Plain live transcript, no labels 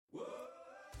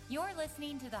You're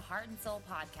listening to the Heart and Soul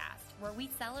podcast, where we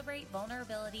celebrate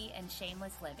vulnerability and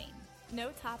shameless living. No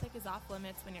topic is off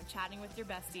limits when you're chatting with your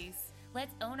besties.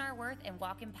 Let's own our worth and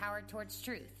walk empowered towards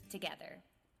truth together.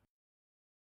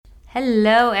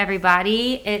 Hello,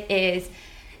 everybody. It is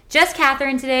just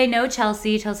Catherine today. No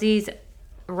Chelsea. Chelsea's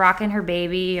rocking her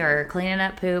baby or cleaning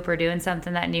up poop or doing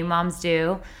something that new moms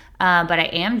do. But I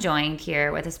am joined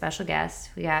here with a special guest.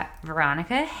 We got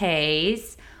Veronica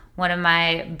Hayes, one of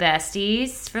my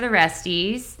besties for the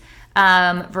resties.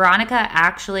 Veronica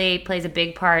actually plays a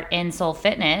big part in Soul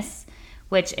Fitness,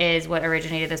 which is what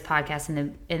originated this podcast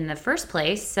in the first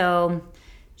place. So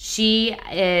she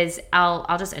is,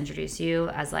 I'll just introduce you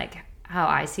as like how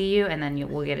I see you, and then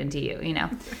we'll get into you, you know.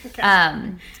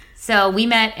 Okay. So we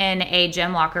met in a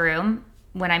gym locker room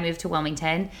when I moved to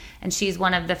Wilmington, and she's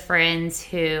one of the friends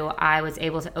who I was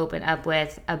able to open up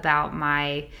with about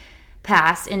my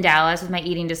past in Dallas with my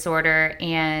eating disorder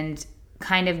and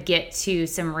kind of get to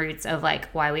some roots of like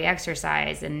why we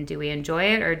exercise and do we enjoy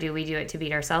it or do we do it to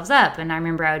beat ourselves up. And I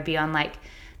remember I would be on like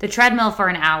the treadmill for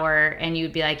an hour and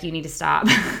you'd be like, you need to stop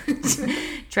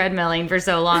treadmilling for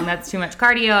so long. That's too much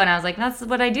cardio. And I was like, that's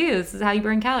what I do. This is how you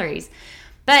burn calories.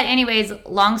 But anyways,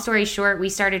 long story short, we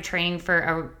started training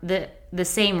for the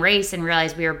same race and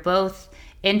realized we were both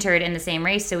entered in the same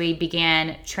race. So we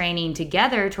began training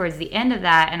together towards the end of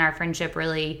that. And our friendship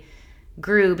really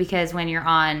grew because when you're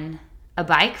on a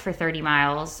bike for 30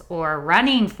 miles or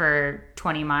running for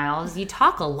 20 miles, you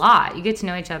talk a lot. You get to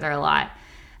know each other a lot.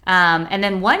 And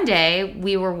then one day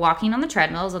we were walking on the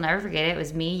treadmills. I'll never forget it. It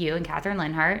was me, you, and Catherine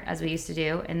Linhart, as we used to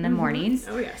do in the mornings.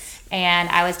 Oh, yes. And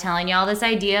I was telling y'all this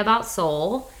idea about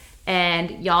soul,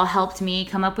 and y'all helped me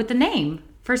come up with the name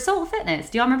for Soul Fitness.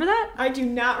 Do y'all remember that? I do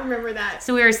not remember that.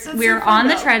 So we were on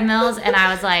the treadmills, and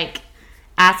I was like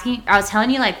I was telling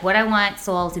you like what I want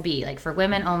soul to be, like for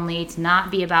women only, to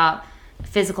not be about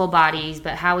physical bodies,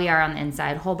 but how we are on the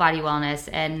inside, whole body wellness.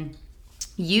 And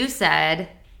you said,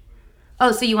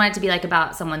 oh, so you want it to be like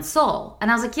about someone's soul. And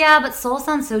I was like, yeah, but soul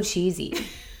sounds so cheesy.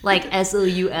 Like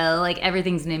S-O-U-L, like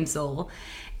everything's named soul.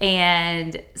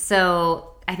 And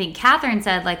so I think Catherine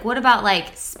said, like, what about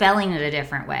like spelling it a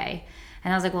different way?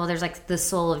 And I was like, well, there's like the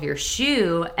sole of your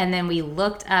shoe. And then we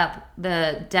looked up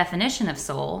the definition of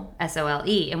soul,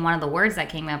 S-O-L-E. And one of the words that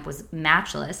came up was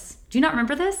matchless. Do you not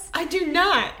remember this? I do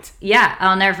not. Yeah,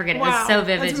 I'll never forget it. Wow, it was so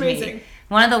vivid that's to amazing. me.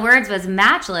 One of the words was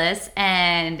matchless.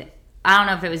 And I don't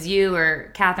know if it was you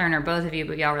or Catherine or both of you,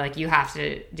 but y'all were like, you have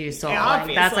to do soul. Yeah,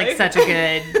 like, that's like obviously. such a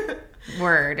good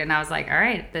word. And I was like, all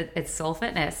right, it's Soul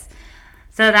Fitness.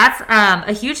 So that's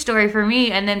a huge story for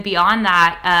me. And then beyond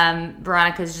that,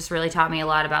 Veronica's just really taught me a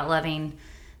lot about loving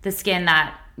the skin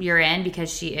that you're in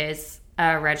because she is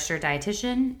a registered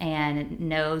dietitian and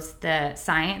knows the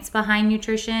science behind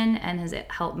nutrition and has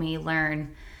helped me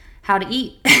learn how to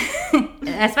eat,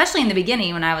 especially in the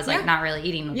beginning when I was like not really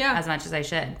eating as much as I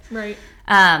should. Right.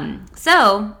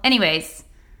 So anyways,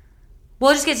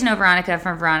 we'll just get to know Veronica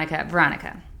from Veronica.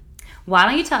 Veronica, why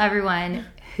don't you tell everyone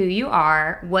who you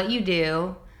are, what you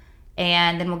do,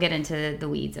 and then we'll get into the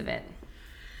weeds of it.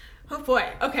 Oh boy.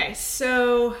 Okay.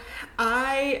 So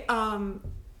I am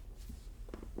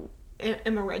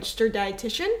a registered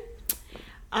dietitian.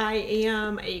 I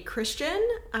am a Christian.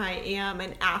 I am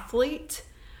an athlete.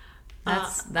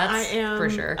 That's I am for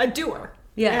sure a doer.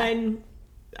 Yeah. And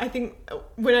I think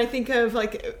when I think of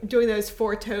like doing those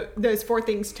four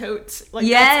things totes, like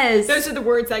yes, those are the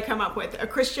words I come up with: a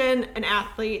Christian, an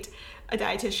athlete, a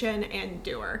dietitian, and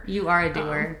doer. You are a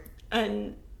doer.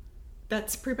 And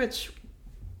that's pretty much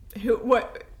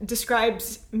what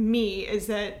describes me, is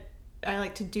that I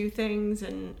like to do things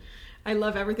and I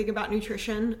love everything about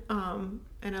nutrition. And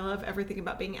I love everything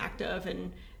about being active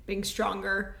and being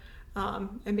stronger,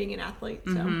 and being an athlete.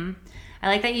 So I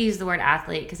like that you use the word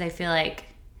athlete because I feel like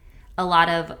a lot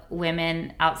of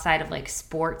women outside of like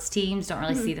sports teams don't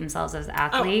really see themselves as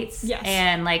athletes. Oh, yes.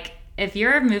 And like, if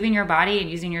you're moving your body and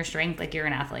using your strength, like you're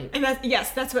an athlete. And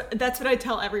that's what I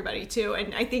tell everybody too.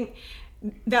 And I think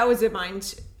that was a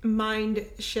mind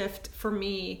shift for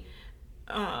me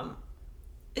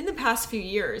in the past few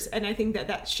years. And I think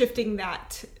that shifting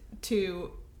that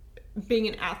to being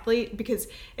an athlete, because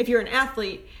if you're an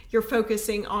athlete, you're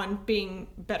focusing on being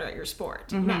better at your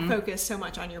sport, not focus so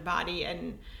much on your body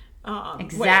and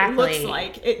exactly what it looks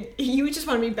like. You just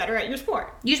want to be better at your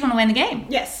sport. You just want to win the game.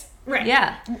 Yes. Right.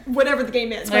 Yeah. Whatever the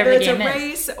game is, whether it's a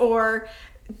race or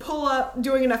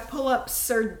doing enough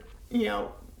pull-ups or,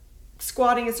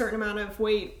 squatting a certain amount of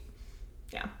weight.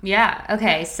 Yeah. Yeah.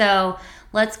 Okay. So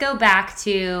let's go back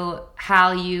to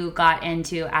how you got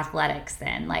into athletics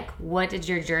then. Like, what did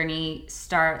your journey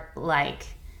start like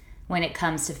when it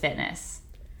comes to fitness?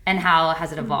 And how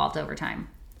has it evolved over time?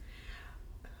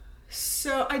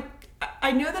 So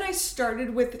I know that I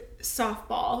started with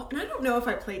softball, and I don't know if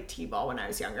I played t-ball when I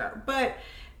was younger, but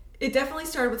it definitely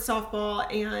started with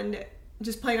softball and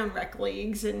just playing on rec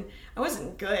leagues, and I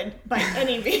wasn't good by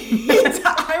any means.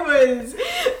 I was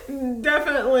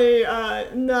definitely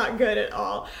not good at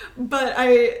all, but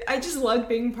I just loved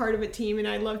being part of a team, and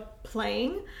I loved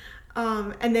playing.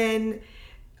 And then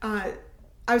I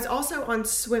was also on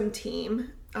swim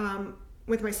team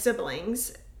with my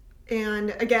siblings, and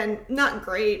again, not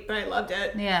great, but I loved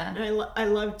it. Yeah. And I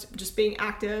loved just being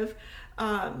active.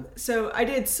 So I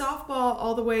did softball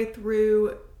all the way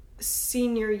through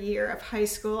senior year of high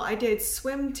school. I did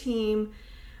swim team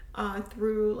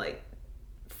through like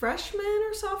freshman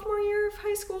or sophomore year of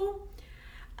high school.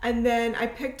 And then I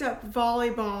picked up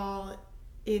volleyball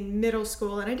in middle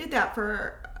school, and I did that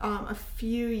for a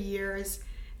few years.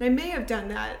 And I may have done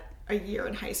that a year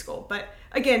in high school, but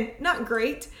again, not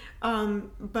great,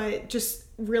 but just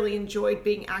really enjoyed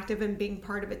being active and being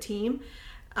part of a team.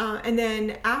 And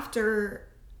then after,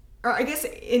 or I guess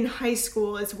in high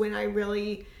school is when I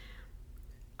really,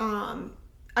 I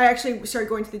actually started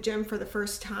going to the gym for the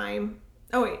first time.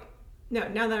 Oh wait, no,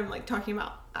 now that I'm like talking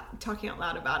out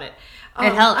loud about it.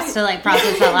 It helps to like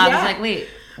process out loud. Yeah. It's like, wait,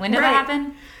 when did that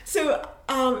happen? So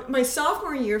my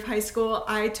sophomore year of high school,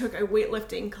 I took a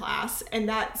weightlifting class, and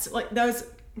that was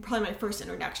probably my first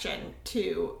introduction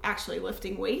to actually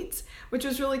lifting weights, which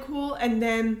was really cool. And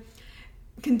then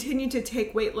continued to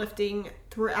take weightlifting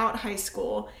throughout high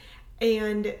school,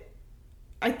 and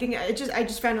I think I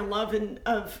just found a love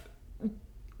of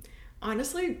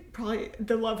honestly, probably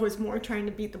the love was more trying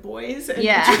to beat the boys and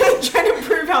trying to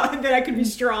prove that I could be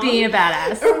strong, being a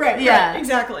badass. Right,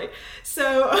 exactly.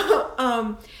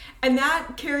 So and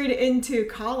that carried into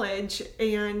college,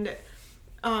 and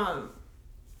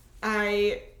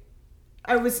I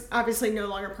was obviously no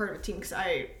longer part of a team because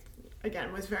I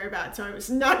again was very bad, so I was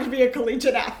not going to be a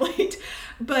collegiate athlete.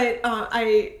 But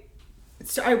I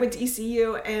went to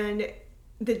ECU, and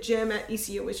the gym at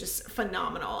ECU was just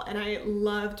phenomenal, and I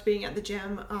loved being at the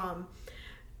gym.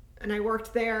 And I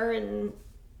worked there, and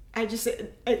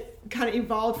it kind of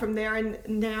evolved from there. And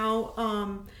now,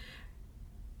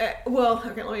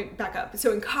 let me back up.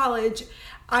 So in college,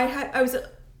 I was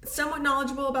somewhat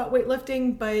knowledgeable about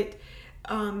weightlifting, but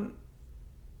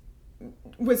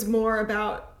was more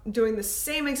about doing the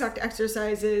same exact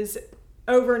exercises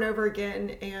over and over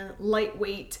again, and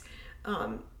lightweight.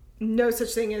 No such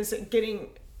thing as getting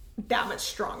that much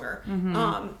stronger.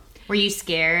 Mm-hmm. Were you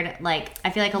scared? Like,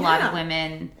 I feel like a lot of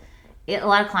women, a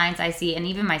lot of clients I see, and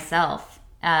even myself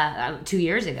 2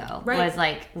 years ago, was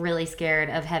like really scared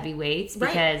of heavy weights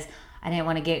because I didn't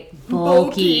want to get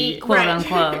bulky, quote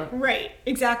unquote. Right,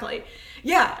 exactly.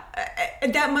 Yeah,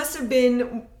 that must have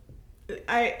been,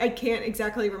 I can't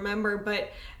exactly remember,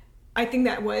 but I think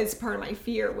that was part of my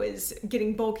fear, was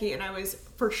getting bulky, and I was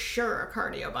for sure a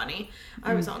cardio bunny.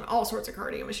 I was on all sorts of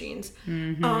cardio machines.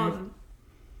 Mm-hmm.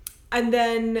 And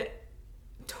then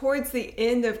towards the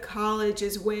end of college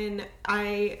is when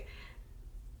I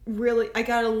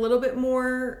got a little bit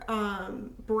more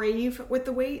brave with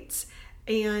the weights.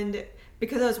 And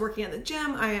because I was working at the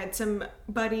gym, I had some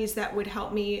buddies that would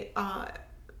help me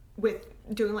with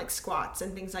doing like squats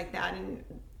and things like that. And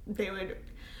they would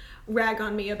rag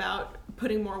on me about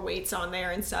putting more weights on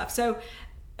there and stuff. So,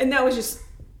 and that was just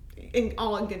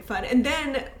all in good fun. And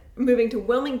then moving to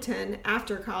Wilmington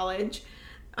after college,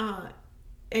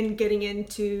 and getting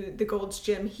into the Gold's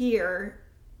Gym here,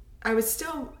 I was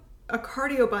still a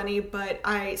cardio bunny, but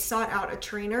I sought out a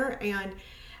trainer, and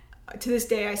to this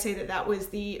day I say that was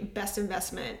the best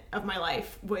investment of my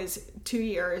life, was 2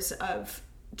 years of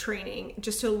training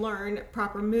just to learn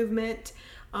proper movement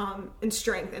and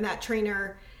strength. And that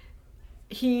trainer,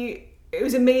 it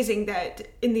was amazing that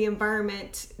in the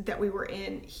environment that we were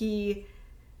in, he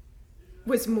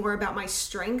was more about my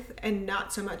strength and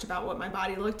not so much about what my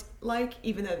body looked like,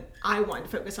 even though I wanted to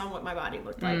focus on what my body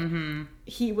looked like. Mm-hmm.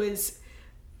 He was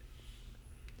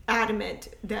adamant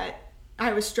that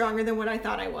I was stronger than what I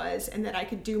thought I was, and that I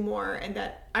could do more, and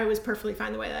that I was perfectly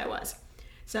fine the way that I was.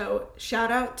 So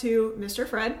shout out to Mr.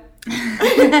 Fred.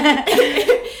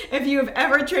 If you have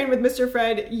ever trained with Mr.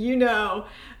 Fred, you know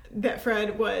that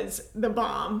Fred was the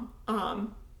bomb.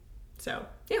 So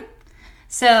yeah.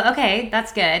 So, okay,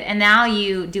 that's good. And now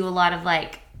you do a lot of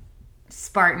like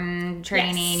Spartan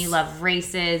training. Yes. You love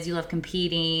races. You love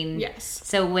competing. Yes.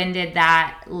 So when did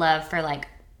that love for like,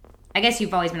 I guess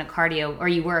you've always been or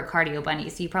you were a cardio bunny.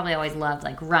 So you probably always loved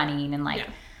like running and like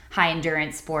high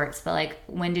endurance sports. But like,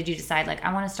 when did you decide like,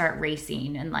 I want to start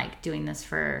racing and like doing this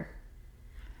for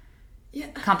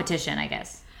competition, I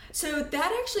guess? So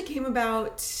that actually came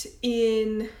about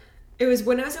it was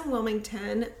when I was in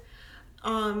Wilmington.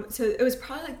 So it was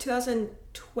probably like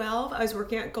 2012. I was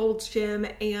working at Gold's Gym,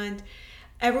 and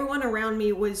everyone around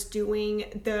me was doing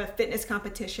the fitness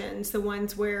competitions, the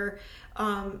ones where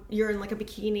you're in like a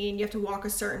bikini and you have to walk a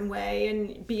certain way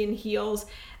and be in heels.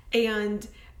 And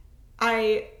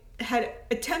I had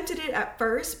attempted it at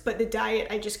first, but the diet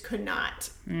I just could not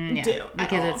do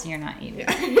because you're not eating.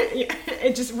 Yeah,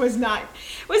 it just was not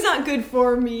good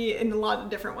for me in a lot of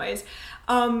different ways.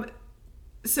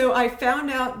 So I found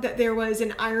out that there was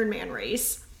an Ironman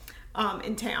race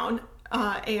in town,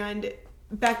 and it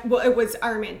was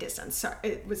Ironman distance. So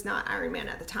it was not Ironman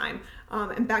at the time.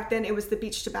 And back then it was the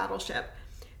Beach to Battleship.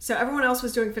 So everyone else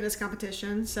was doing fitness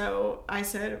competition. So I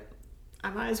said, I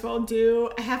might as well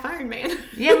do a half Ironman.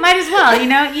 Yeah, might as well,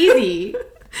 easy.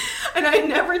 And I had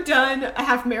never done a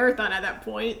half marathon at that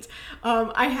point.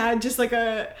 I had just like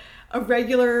a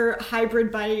regular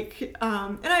hybrid bike.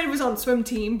 And I was on the swim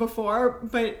team before,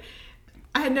 but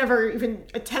I had never even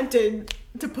attempted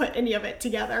to put any of it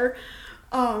together.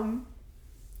 So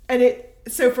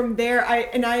from there,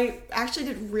 I actually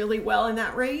did really well in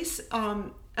that race.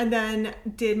 And then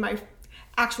did my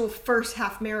actual first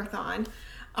half marathon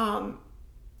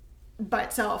by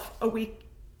itself a week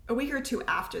or two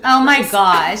after that. Oh my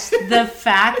gosh. The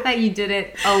fact that you did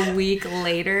it a week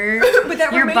later, but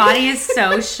that your body is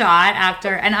so shot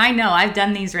after, and I know I've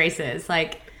done these races,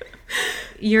 like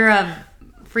you're a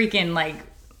freaking like,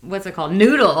 what's it called?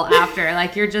 Noodle after,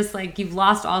 like you're just like, you've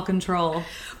lost all control.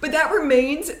 But that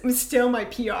remains still my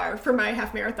PR for my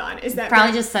half marathon. Is that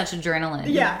probably just such adrenaline?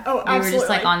 Yeah. Oh, absolutely. You were just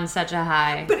like on such a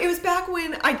high. But it was back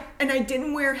when I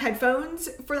didn't wear headphones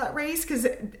for that race because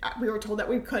we were told that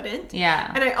we couldn't.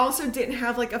 Yeah. And I also didn't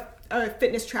have like a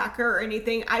fitness tracker or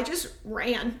anything. I just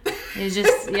ran. It's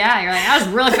just, yeah, you're like, I was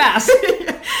really fast.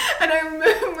 And I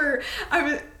remember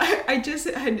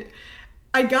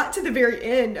I got to the very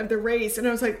end of the race and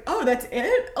I was like, oh, that's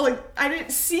it? Like, I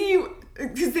didn't see,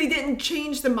 because they didn't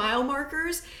change the mile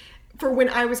markers for when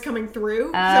I was coming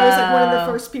through. So I was like one of the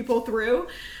first people through.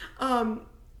 And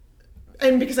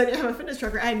because I didn't have a fitness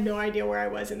tracker, I had no idea where I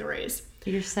was in the race.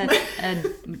 You're such a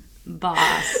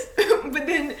boss. But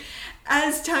then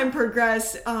as time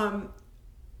progressed,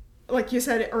 like you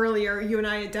said earlier, you and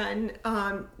I had done,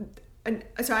 and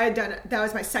so I had done, that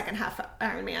was my second half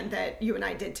Ironman that you and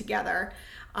I did together.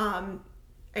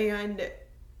 And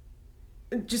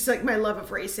just like my love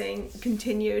of racing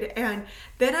continued. And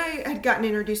then I had gotten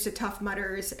introduced to Tough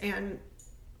Mudders, and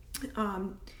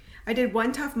I did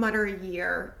one Tough Mudder a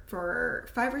year for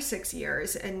 5 or 6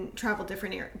 years and traveled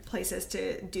different places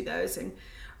to do those and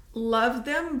loved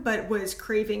them, but was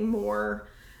craving more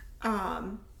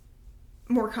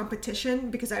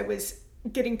competition because I was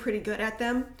getting pretty good at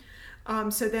them.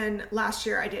 So then last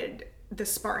year I did the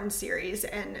Spartan series,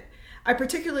 and I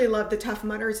particularly love the Tough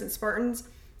Mudders and Spartans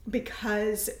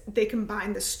because they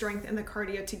combine the strength and the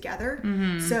cardio together.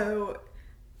 Mm-hmm. So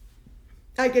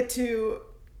I get to,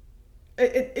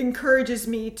 it encourages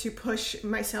me to push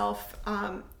myself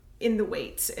in the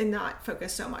weights and not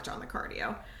focus so much on the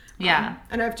cardio. Yeah.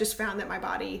 And I've just found that my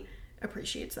body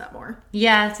appreciates that more.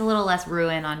 Yeah, it's a little less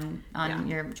ruin on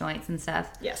your joints and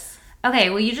stuff. Yes.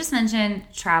 Okay, well, you just mentioned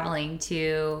traveling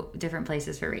to different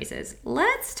places for races.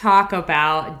 Let's talk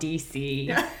about DC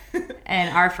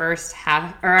and our first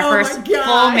first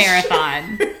full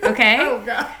marathon. Okay? Oh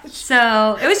gosh.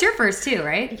 So it was your first too,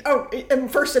 right? Oh,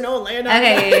 and first and only.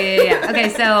 Okay, yeah. Okay,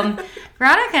 so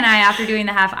Veronica and I, after doing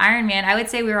the half Ironman, I would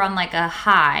say we were on like a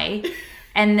high.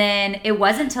 And then it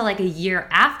wasn't until like a year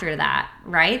after that,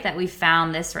 right, that we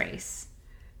found this race.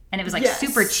 And it was like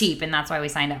super cheap, and that's why we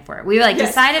signed up for it. We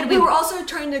decided we were also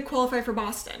trying to qualify for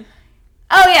Boston.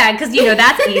 Oh yeah, because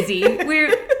that's easy.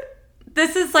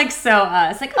 This is like so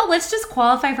us. Like, oh, let's just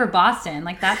qualify for Boston.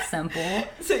 Like, that's simple.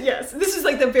 So yes, this is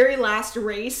like the very last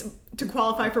race to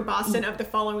qualify for Boston of the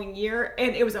following year,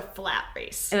 and it was a flat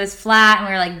race. It was flat, and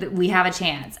we were like, we have a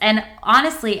chance. And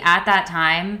honestly, at that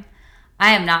time,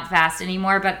 I am not fast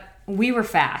anymore, but we were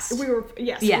fast. We were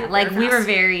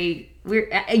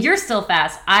you're still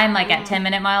fast. I'm like at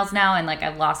 10-minute miles now, and like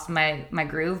I've lost my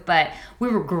groove, but we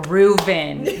were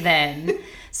grooving then.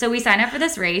 So we signed up for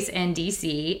this race in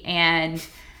DC, and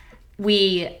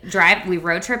we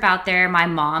road trip out there. My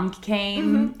mom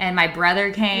came and my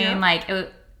brother came. Like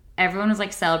everyone was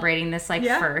like celebrating this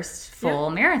first full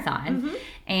marathon. Mm-hmm.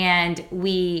 And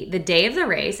the day of the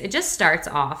race, it just starts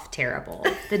off terrible.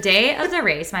 The day of the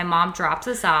race, my mom drops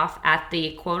us off at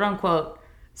the quote unquote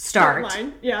start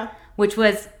line. Which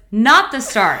was not the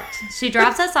start. She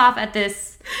drops us off at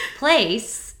this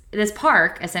place this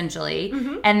park essentially,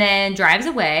 Mm-hmm. and then drives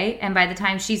away. And by the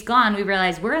time she's gone, we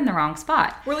realize we're in the wrong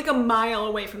spot. We're like a mile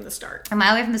away from the start. A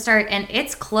mile away from the start, and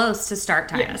it's close to start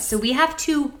time. Yes. So we have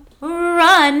to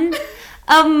run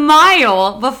a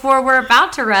mile before we're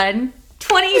about to run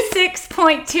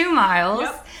 26.2 miles.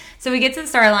 Yep. So we get to the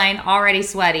start line already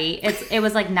sweaty. It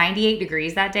was like 98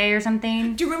 degrees that day or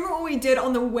something. Do you remember what we did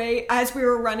on the way as we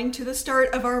were running to the start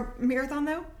of our marathon,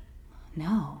 though?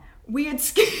 No. We had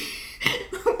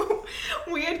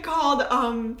we had called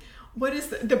what is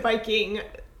the biking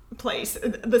place,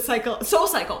 the cycle, Soul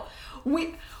Cycle.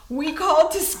 We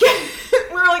called to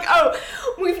we were like, oh,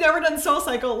 we've never done Soul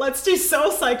Cycle, let's do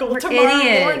Soul Cycle tomorrow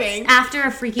Idiots. morning After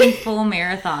a freaking full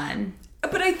marathon.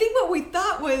 But I think what we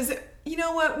thought was, you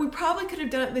know what, we probably could have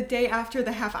done it the day after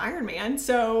the half Ironman.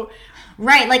 So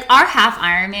Right, like our half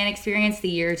Ironman experience the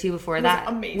year or two before that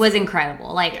amazing. was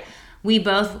incredible. Like we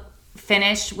both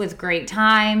finished with great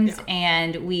times, Yeah.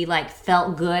 and we like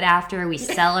felt good after. We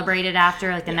celebrated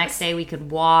after. Like the next day we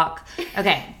could walk.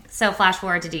 Okay, so flash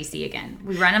forward to DC again.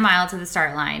 We run a mile to the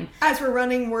start line. as we're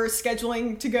running, we're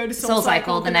scheduling to go to Soul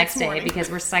Cycle the next day morning. because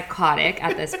we're psychotic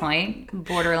at this point,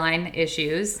 borderline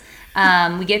issues.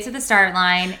 We get to the start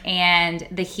line, and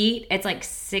the heat, it's like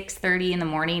 6:30 in the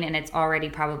morning, and it's already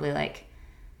probably like,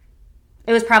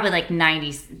 it was probably like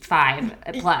 95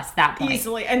 plus that point.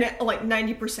 Easily, and like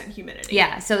 90% humidity.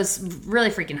 Yeah, so it's really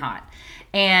freaking hot.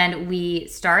 And we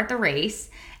start the race,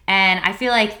 and I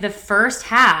feel like the first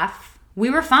half, we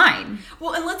were fine.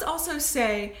 Well, and let's also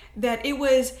say that it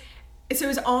was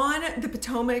on the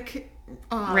Potomac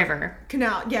River.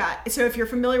 Canal. Yeah. So if you're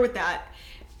familiar with that,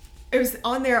 it was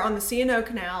on there on the C&O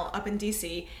Canal up in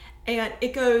DC, and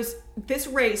it goes. This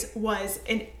race was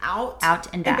an out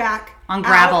and back. On out-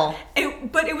 gravel.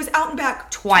 but it was out and back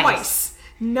Twice.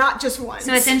 not just once.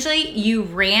 So essentially, you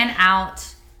ran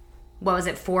out, what was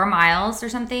it, 4 miles or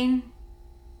something?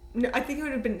 No, I think it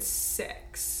would have been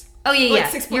 6. Oh, yeah,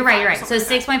 Like yeah. 6.5 You're right, you're or right. So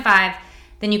something like 6.5,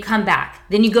 then you come back.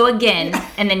 Then you go again,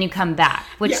 and then you come back.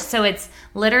 Which Yeah. So it's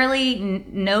literally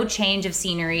no change of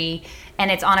scenery, and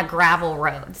it's on a gravel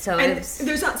road. So And it's,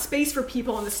 there's not space for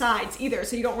people on the sides either,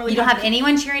 so you don't really you don't have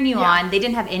anyone cheering you Yeah. on. They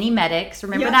didn't have any medics.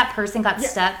 Remember Yeah. that person got Yeah.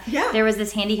 stuck? Yeah. There was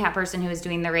this handicapped person who was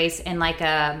doing the race in like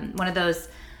one of those,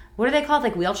 what are they called?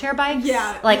 Like wheelchair bikes?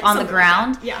 Yeah, Like on the something like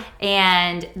ground? that. Yeah.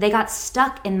 And they got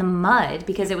stuck in the mud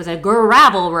because it was a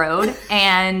gravel road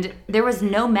and there was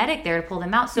no medic there to pull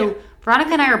them out. So Yeah.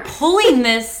 Veronica and I are pulling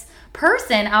this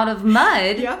person out of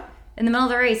mud Yeah. in the middle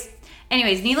of the race.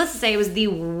 Anyways, needless to say, it was the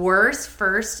worst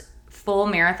first full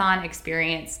marathon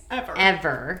experience Ever.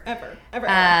 ever.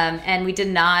 And we did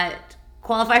not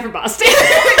qualify for Boston.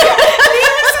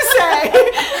 Needless to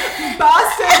say,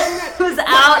 Boston was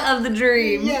out of the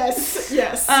dream.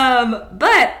 Yes.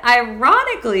 But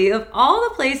ironically, of all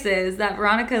the places that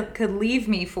Veronica could leave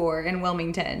me for in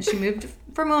Wilmington, she moved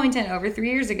from Wilmington over 3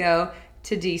 years ago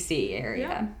to DC area.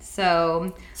 Yeah.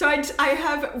 So So I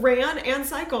have ran and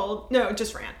cycled. No,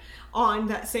 just ran on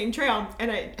that same trail, and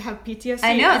I have PTSD.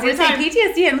 I know, I was every gonna say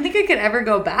time. PTSD. I don't think I could ever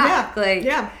go back.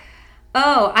 Yeah.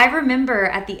 Oh, I remember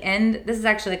at the end, this is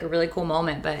actually like a really cool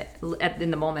moment, but in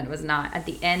the moment it was not. At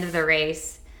the end of the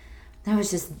race, I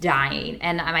was just dying.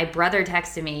 And my brother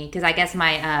texted me because I guess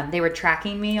they were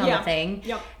tracking me on Yeah. the thing.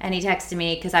 Yep. And he texted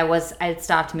me because I had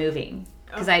stopped moving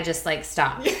because I just like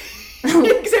stopped.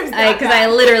 Because I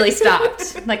literally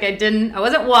stopped. Like I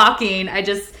wasn't walking. I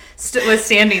just was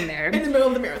standing there in the middle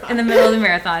of the marathon. in the middle of the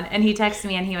marathon. And he texted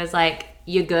me and he was like,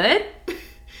 "You good?"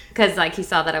 Because like he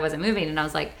saw that I wasn't moving, and I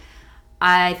was like,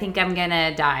 "I think I'm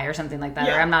gonna die or something like that,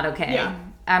 Yeah. or I'm not okay. Yeah.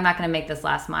 I'm not gonna make this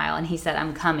last mile." And he said,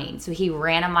 "I'm coming." So he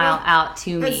ran a mile out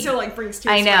to me. That still like brings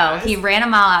tears. I to my know. eyes. He ran a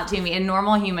mile out to me in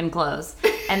normal human clothes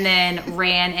and then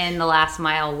ran in the last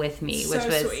mile with me, So which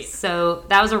was sweet. so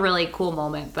that was a really cool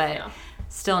moment, but Yeah.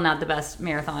 still not the best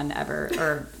marathon ever,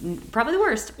 or probably the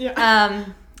worst. Yeah.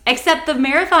 Except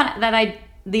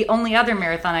the only other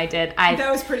marathon I did,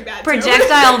 That was pretty bad. too.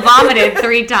 projectile vomited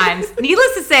 3 times.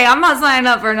 Needless to say, I'm not signing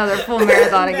up for another full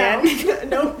marathon again.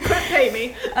 No, couldn't pay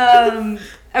me.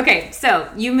 Okay, so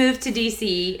you moved to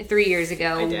DC 3 years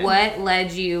ago. I did. What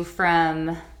led you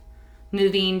from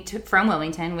moving from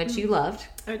Wilmington, which you loved,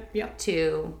 Yeah.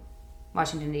 to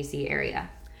Washington, D.C. area?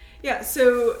 Yeah,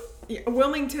 so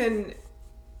Wilmington,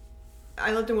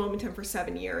 I lived in Wilmington for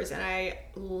 7 years, and I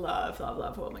love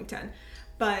Wilmington.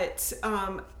 But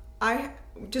I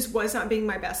just was not being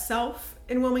my best self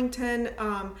in Wilmington.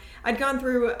 I'd gone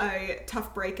through a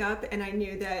tough breakup, and I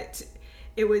knew that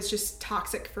it was just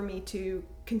toxic for me to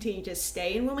continue to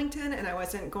stay in Wilmington, and I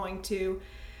wasn't going to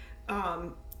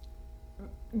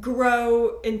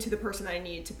grow into the person that I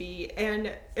needed to be.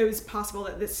 And it was possible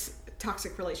that this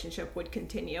toxic relationship would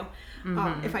continue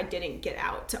if I didn't get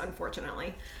out,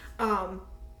 unfortunately. So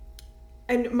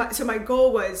my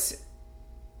goal was,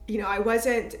 I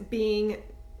wasn't being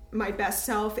my best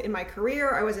self in my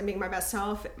career. I wasn't being my best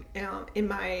self in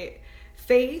my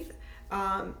faith.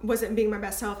 Wasn't being my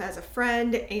best self as a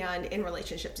friend and in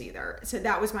relationships either. So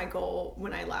that was my goal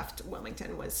when I left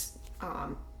Wilmington, was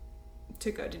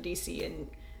to go to DC, and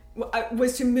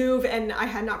was to move. And I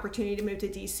had an opportunity to move to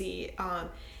DC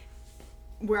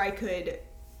where I could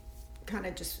kind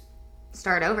of just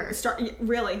start over. Start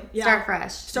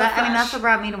fresh. I mean, that's what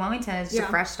brought me to Wilmington, is just a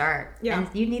fresh start. Yeah. And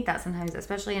you need that sometimes,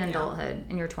 especially in adulthood,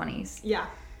 in your 20s. Yeah.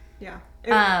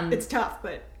 It's tough,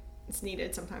 but it's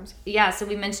needed sometimes. Yeah. So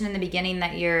we mentioned in the beginning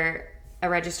that you're a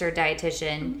registered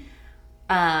dietitian.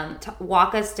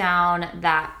 Walk us down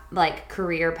that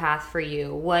career path for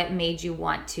you. What made you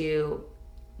want to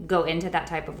go into that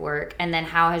type of work? And then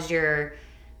how has your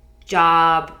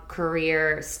job,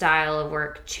 career, style of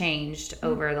work changed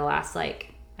over the last,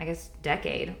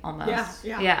 decade almost?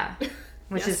 Yeah.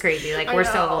 Which is crazy. We're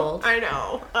so old. I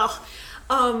know.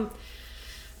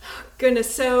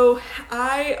 Goodness. So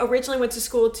I originally went to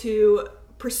school to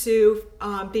pursue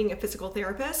being a physical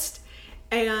therapist,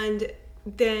 and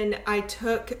then I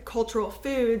took cultural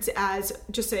foods as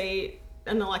just an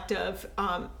elective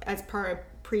as part of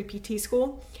pre-PT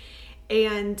school,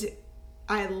 and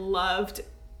I loved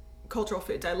cultural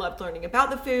foods. I loved learning about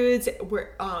the foods,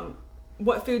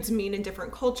 what foods mean in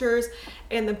different cultures,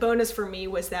 and the bonus for me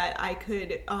was that I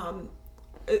could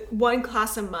one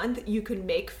class a month you could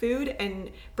make food and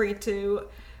bring it to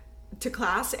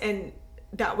class, and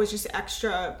that was just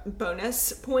extra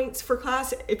bonus points for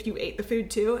class if you ate the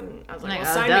food too. And I was like,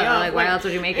 well, sign me up. Why else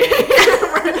would you make it?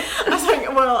 I was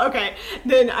like, well, okay,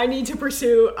 then I need to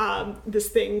pursue this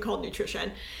thing called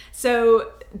nutrition.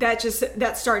 So that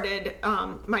started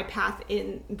my path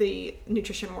in the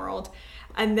nutrition world.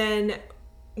 And then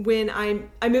when I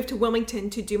moved to Wilmington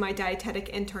to do my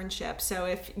dietetic internship. So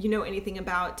if you know anything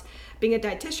about being a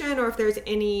dietitian, or if there's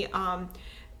any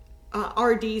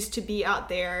RDs to be out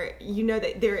there, you know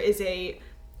that there is a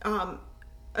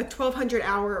 1,200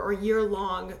 hour or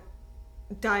year-long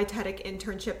dietetic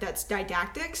internship that's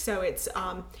didactic. So it's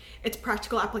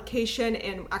practical application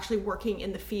and actually working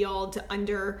in the field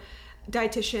under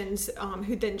dietitians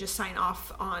who then just sign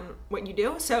off on what you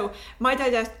do. So my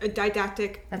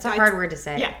didactic... That's a hard word to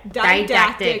say. Yeah.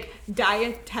 Dietetic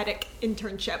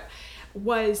internship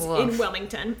was in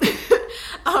Wilmington.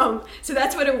 So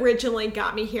that's what originally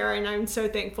got me here, and I'm so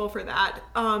thankful for that.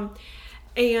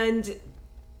 And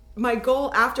my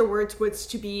goal afterwards was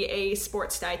to be a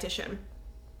sports dietitian.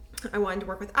 I wanted to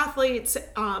work with athletes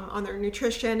on their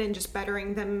nutrition and just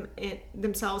bettering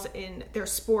themselves in their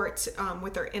sports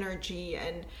with their energy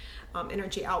and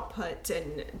energy output,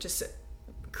 and just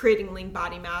creating lean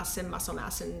body mass and muscle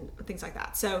mass and things like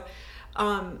that. So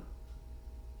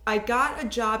I got a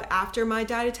job after my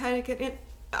internship.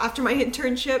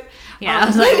 Yeah, I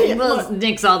was like, we'll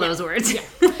nix all those words. Yeah.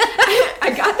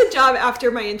 I got the job after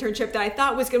my internship that I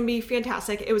thought was going to be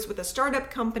fantastic. It was with a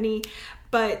startup company,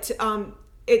 but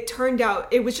it turned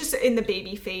out it was just in the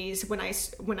baby phase when I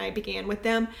began with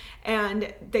them,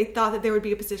 and they thought that there would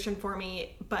be a position for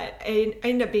me, but I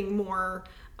ended up being more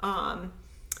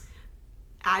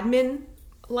admin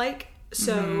like.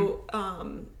 So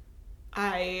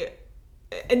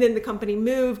and then the company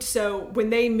moved. So when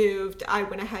they moved, I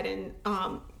went ahead and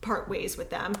part ways with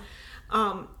them.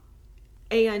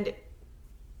 And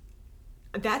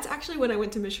that's actually when I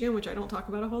went to Michigan, which I don't talk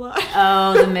about a whole lot.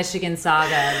 Oh, the Michigan saga.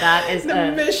 That is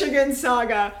Michigan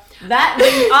saga. That,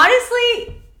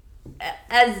 honestly,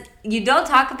 as you don't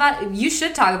talk about it, you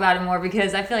should talk about it more,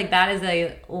 because I feel like that is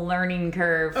a learning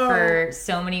curve for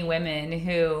so many women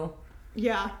who...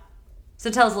 Yeah.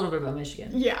 So tell us a little bit about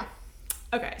Michigan. Yeah.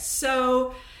 Okay,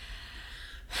 so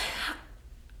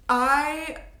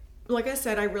like I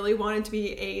said, I really wanted to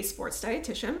be a sports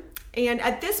dietitian. And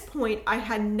at this point, I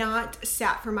had not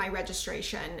sat for my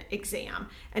registration exam.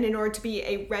 And in order to be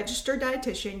a registered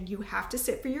dietitian, you have to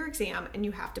sit for your exam and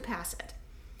you have to pass it.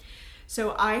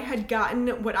 So I had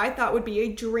gotten what I thought would be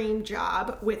a dream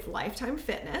job with Lifetime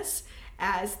Fitness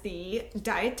as the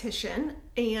dietitian.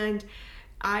 And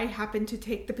I happened to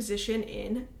take the position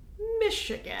in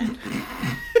Michigan.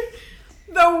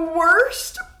 The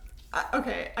worst.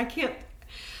 Okay, I can't.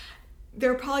 There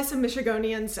are probably some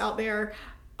Michiganians out there.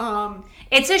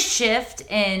 It's a shift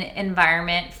in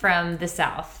environment from the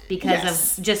South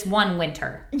because of just one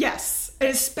winter. Yes. And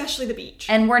especially the beach.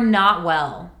 And we're not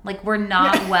well. Like, we're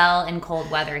not well in cold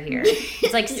weather here.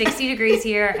 It's like 60 degrees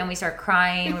here, and we start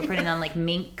crying. We're putting on, like,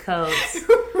 mink coats.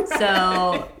 Right.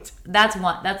 So that's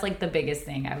like the biggest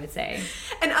thing, I would say.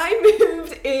 And I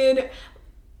moved in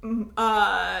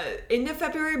end of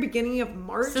February, beginning of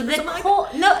March. So the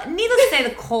cold, needless to say,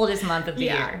 the coldest month of the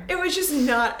year. It was just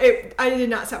not, I did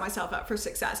not set myself up for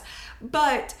success.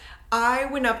 But I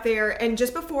went up there, and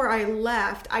just before I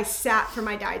left, I sat for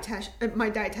my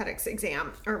dietetics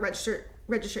exam, or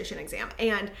registration exam,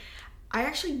 and I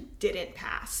actually didn't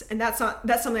pass. And that's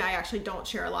something I actually don't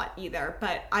share a lot either,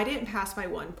 but I didn't pass by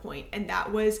 1 point, and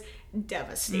that was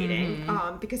devastating.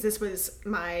 Because this was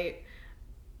my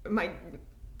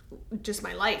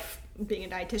life, being a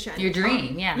dietitian. Your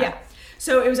dream, yeah.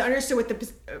 So it was understood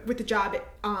with the job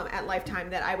at Lifetime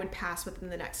that I would pass within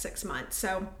the next 6 months.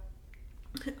 So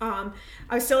I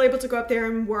was still able to go up there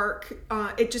and work.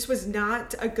 It just was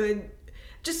not a good,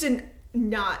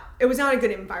 it was not a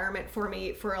good environment for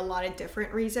me for a lot of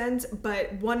different reasons.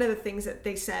 But one of the things that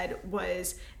they said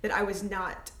was that I was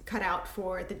not cut out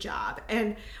for the job.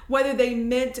 And whether they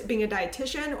meant being a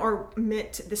dietitian or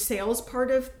meant the sales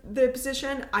part of the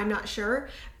position, I'm not sure.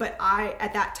 But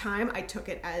at that time, I took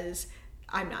it as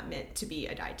I'm not meant to be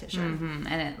a dietitian. Mm-hmm.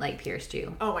 And it like pierced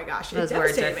you. Oh my gosh. It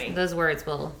devastated me. Those words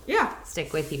will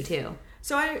stick with you too.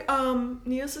 So I,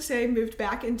 needless to say, moved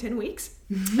back in 10 weeks.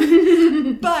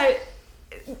 But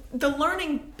the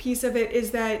learning piece of it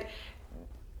is that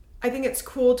I think it's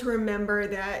cool to remember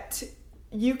that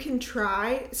you can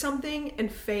try something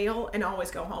and fail and always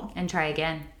go home. And try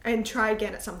again. And try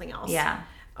again at something else. Yeah.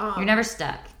 You're never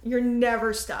stuck. You're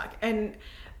never stuck. And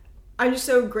I'm just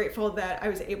so grateful that I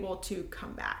was able to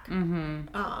come back.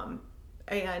 Mm-hmm.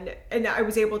 And I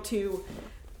was able to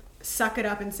suck it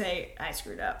up and say, I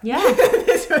screwed up. Yeah.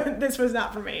 this was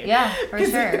not for me. Yeah, for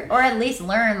sure. Or at least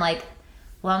learn, like,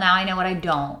 well, now I know what I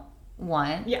don't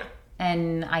want. Yeah.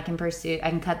 And I can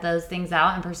cut those things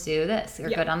out and pursue this or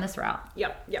go down this route.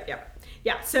 Yep.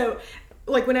 Yeah. So,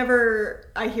 like, whenever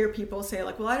I hear people say,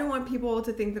 like, well, I don't want people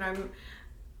to think that I'm,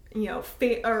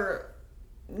 or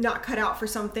not cut out for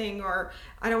something, or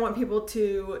I don't want people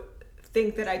to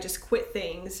think that I just quit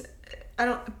things.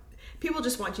 People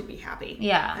just want you to be happy.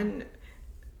 Yeah. And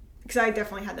because I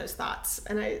definitely had those thoughts,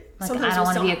 and I don't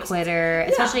want to be a quitter,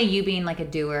 especially you being like a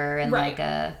doer and like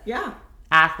a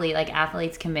athlete. Like,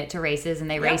 athletes commit to races and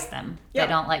they race them. They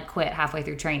don't like quit halfway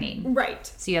through training. Right.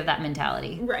 So you have that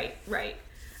mentality. Right.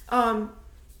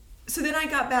 So then I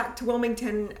got back to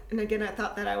Wilmington, and again, I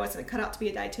thought that I wasn't cut out to be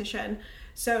a dietitian.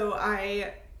 So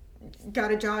I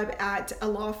got a job at a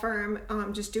law firm,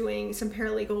 just doing some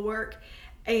paralegal work,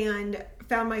 and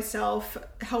found myself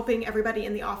helping everybody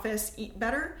in the office eat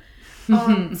better. So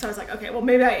I was like, okay, well,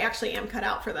 maybe I actually am cut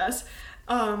out for this.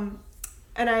 And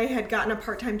I had gotten a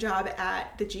part-time job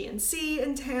at the GNC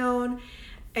in town,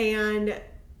 and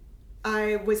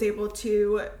I was able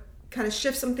to kind of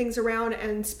shift some things around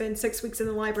and spend 6 weeks in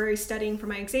the library studying for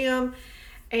my exam.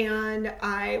 And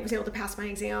I was able to pass my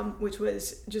exam, which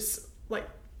was just like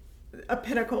a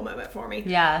pinnacle moment for me.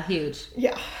 Yeah, huge.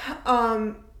 Yeah.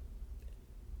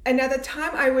 And at the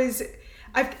time I was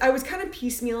kind of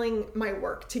piecemealing my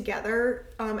work together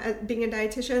at being a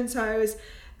dietitian. So I was,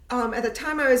 at the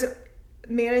time I was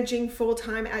managing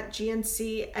full-time at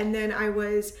GNC, and then I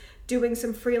was doing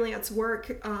some freelance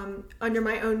work under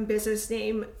my own business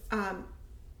name,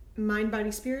 Mind,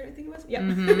 Body, Spirit, I think it was. Yeah.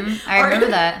 Mm-hmm. I remember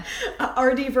that.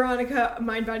 RD Veronica,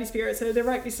 Mind, Body, Spirit. So there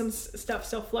might be some stuff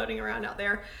still floating around out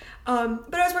there.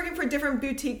 But I was working for different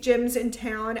boutique gyms in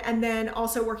town, and then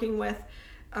also working with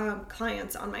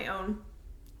clients on my own.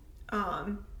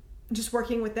 Just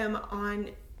working with them on,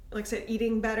 like I said,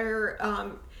 eating better,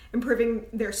 improving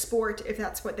their sport if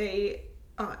that's what they,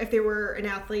 if they were an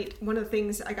athlete. One of the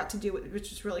things I got to do, which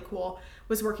was really cool,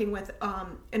 was working with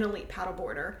an elite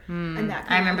paddleboarder. And that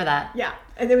I remember that. Yeah.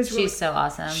 And it was She's so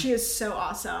awesome. She is so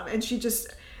awesome. And she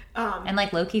just... and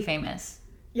like low-key famous.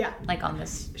 Yeah. Like on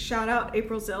this. Shout out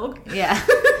April Zilg. Yeah.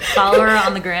 Follow her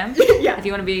on the gram. Yeah. If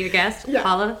you want to be a guest,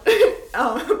 follow.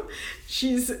 I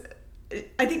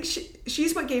think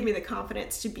she's what gave me the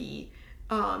confidence to be,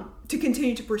 to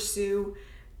continue to pursue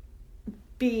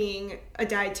being a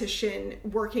dietitian,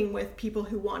 working with people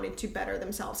who wanted to better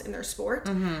themselves in their sport.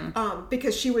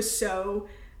 Because she was so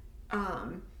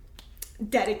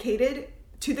dedicated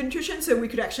to the nutrition, so we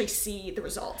could actually see the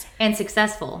results. And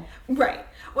successful. Right.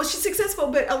 Well, she's successful,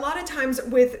 but a lot of times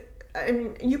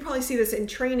and you probably see this in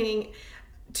training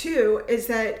too, is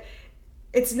that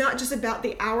it's not just about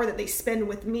the hour that they spend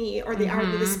with me or the hour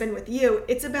that they spend with you.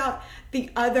 It's about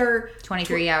the other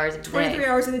 23 hours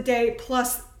of the day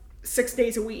plus 6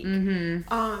 days a week.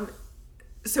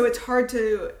 so it's hard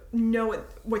to know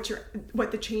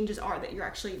what the changes are that you're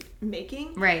actually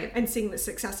making, right? And seeing the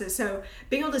successes. So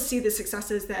being able to see the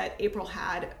successes that April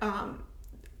had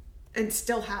and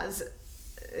still has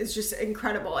is just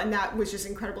incredible, and that was just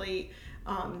incredibly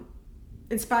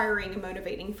inspiring and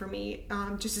motivating for me,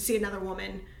 just to see another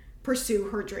woman pursue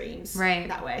her dreams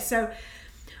that way. So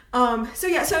I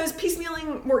was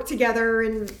piecemealing work together,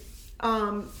 and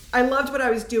I loved what I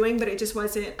was doing, but it just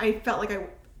wasn't. I felt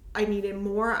like I needed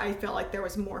more. I felt like there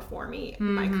was more for me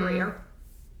in my career.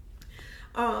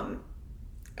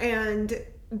 And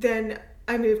then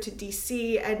I moved to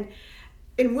DC, and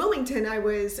in Wilmington, I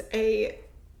was a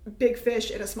big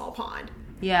fish in a small pond.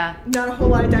 Yeah. Not a whole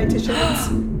lot of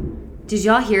dietitians. Did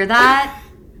y'all hear that?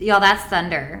 Y'all, that's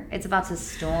thunder. It's about to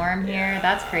storm here.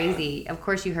 That's crazy. Of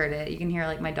course you heard it. You can hear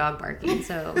like my dog barking.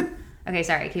 So, okay,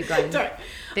 sorry. Keep going. Sorry.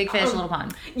 Big fish, little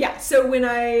pond. Yeah. So when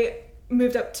I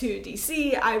moved up to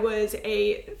DC, I was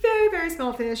a very, very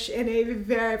small fish in a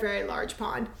very, very large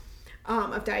pond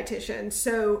of dietitians.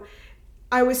 So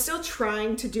I was still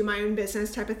trying to do my own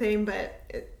business type of thing, but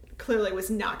it clearly was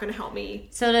not going to help me.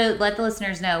 So to let the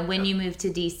listeners know, when you moved to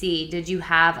DC, did you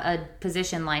have a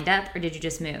position lined up, or did you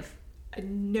just move?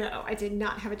 No, I did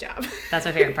not have a job. That's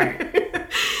my favorite part.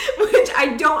 Which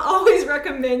I don't always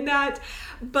recommend that,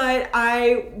 but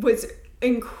I was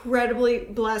incredibly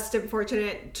blessed and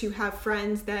fortunate to have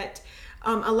friends that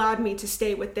allowed me to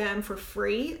stay with them for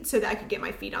free so that I could get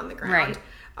my feet on the ground.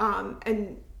 Right.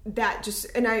 And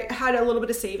I had a little bit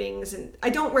of savings, and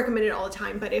I don't recommend it all the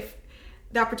time, but if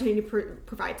the opportunity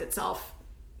provides itself,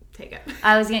 take it.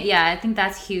 I think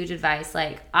that's huge advice.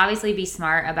 Like, obviously be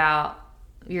smart about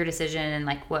your decision and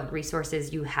like what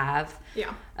resources you have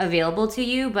available to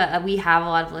you. But we have a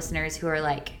lot of listeners who are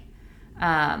like,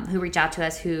 who reach out to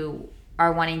us who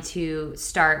are wanting to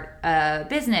start a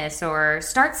business or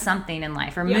start something in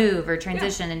life or move or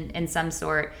transition in some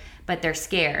sort, but they're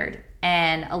scared.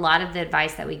 And a lot of the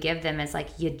advice that we give them is like,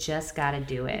 you just got to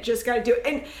do it. Just got to do it.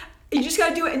 And you just got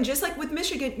to do it. And just like with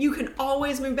Michigan, you can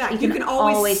always move back. You can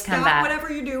always come stop back.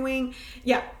 Whatever you're doing.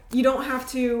 Yeah. You don't have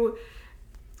to.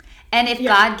 And if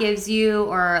God gives you,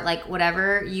 or like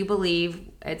whatever you believe,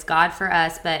 it's God for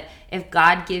us. But if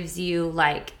God gives you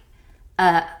like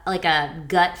a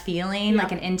gut feeling,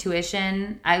 like an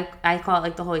intuition, I call it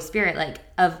like the Holy Spirit, like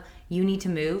of you need to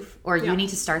move or you need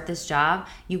to start this job,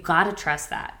 you got to trust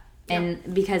that.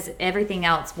 And because everything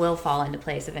else will fall into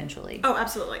place eventually. Oh,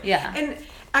 absolutely. Yeah. And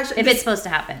actually, if it's supposed to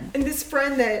happen. And this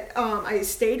friend that I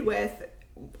stayed with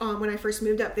when I first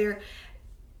moved up there,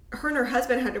 her and her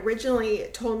husband had originally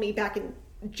told me back in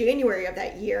January of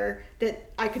that year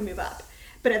that I could move up.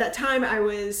 But at that time, I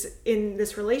was in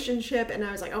this relationship, and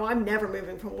I was like, "Oh, I'm never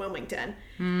moving from Wilmington."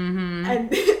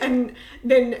 Mm-hmm. And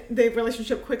then the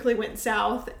relationship quickly went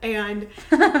south, and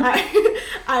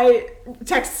I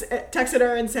texted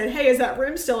her and said, "Hey, is that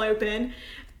room still open?"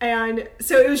 And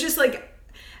so it was just like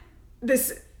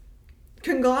this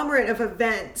conglomerate of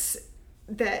events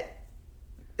that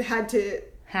had to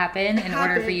happen in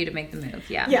order for you to make the move.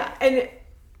 Yeah, and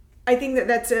I think that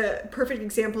that's a perfect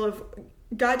example of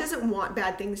God doesn't want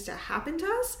bad things to happen to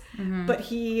us, but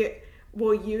He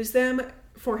will use them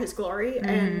for His glory.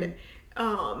 And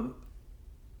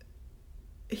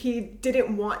He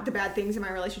didn't want the bad things in my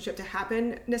relationship to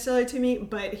happen necessarily to me,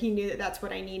 but He knew that that's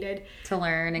what I needed to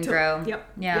learn and grow.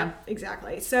 Yep,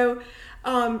 exactly. So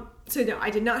no, I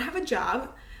did not have a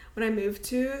job when I moved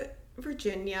to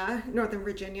Virginia, Northern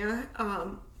Virginia,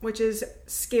 which is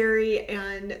scary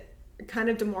and kind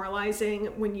of demoralizing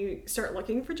when you start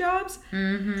looking for jobs.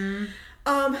 Mm-hmm.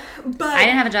 But I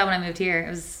didn't have a job when I moved here. It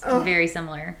was very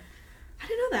similar. I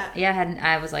didn't know that. Yeah,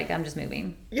 I was like, I'm just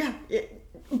moving. Yeah,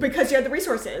 because you had the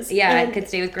resources. Yeah, I could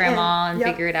stay with grandma and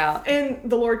figure it out. And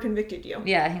the Lord convicted you.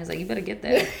 Yeah, He was like, you better get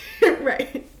there.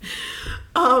 Right.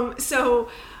 So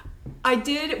I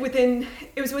did within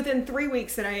 3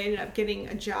 weeks that I ended up getting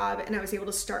a job, and I was able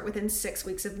to start within 6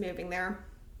 weeks of moving there.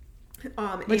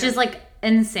 Which is like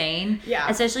insane. Yeah.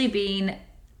 Especially being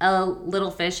a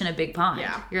little fish in a big pond.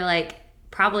 Yeah. You're like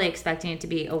probably expecting it to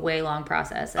be a way long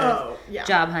process of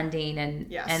job hunting and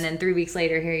then 3 weeks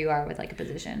later here you are with like a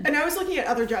position. And I was looking at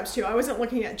other jobs too. I wasn't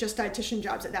looking at just dietitian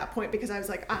jobs at that point because I was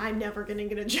like, I'm never going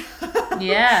to get a job.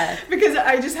 Yeah. Because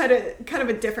I just had a kind of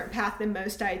a different path than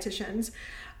most dietitians.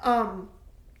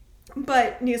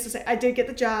 But needless to say, I did get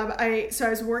the job. So I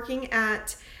was working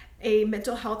at a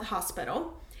mental health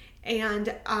hospital.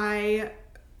 And I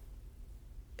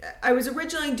was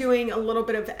originally doing a little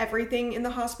bit of everything in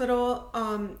the hospital.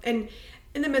 And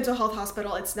in the mental health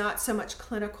hospital, it's not so much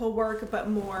clinical work, but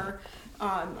more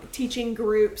like teaching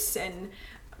groups and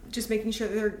just making sure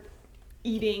that they're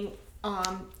eating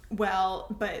well,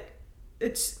 but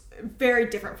it's very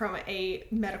different from a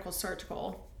medical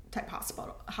surgical type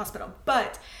hospital.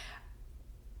 But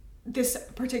this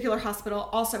particular hospital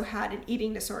also had an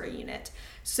eating disorder unit.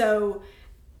 So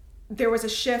there was a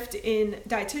shift in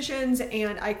dietitians,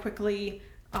 and I quickly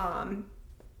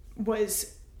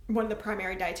was one of the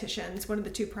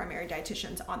two primary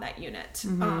dietitians on that unit,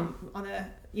 on the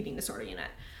eating disorder unit.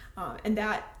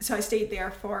 So I stayed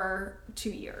there for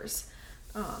 2 years.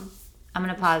 I'm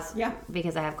going to pause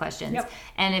because I have questions. Yep.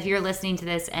 And if you're listening to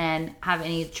this and have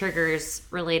any triggers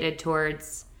related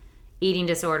towards eating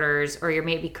disorders, or you're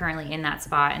maybe currently in that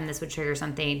spot and this would trigger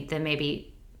something, then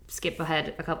maybe skip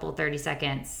ahead a couple 30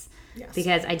 seconds. Yes.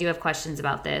 Because I do have questions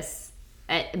about this.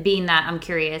 Being that I'm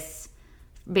curious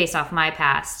based off my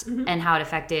past and how it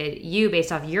affected you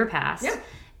based off your past,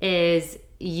 is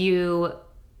you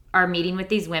are meeting with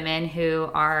these women who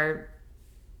are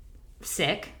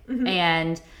sick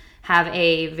and have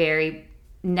a very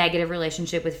negative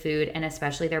relationship with food and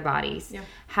especially their bodies. Yeah.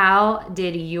 How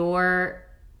did your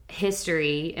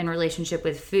history and relationship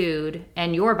with food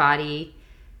and your body,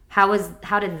 how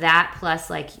did that plus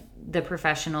like the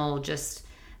professional just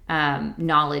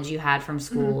knowledge you had from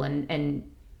school and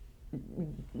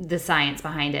the science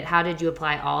behind it, how did you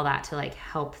apply all that to like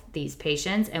help these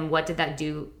patients, and what did that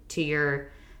do to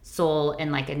your soul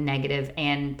in like a negative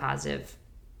and positive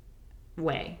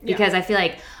way? Because I feel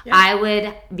like I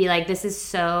would be like, this is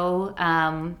so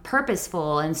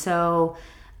purposeful and so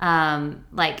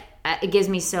like it gives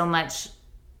me so much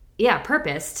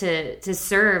purpose to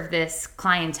serve this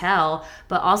clientele.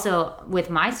 But also with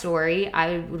my story,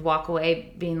 I would walk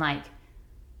away being like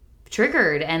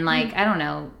triggered and like I don't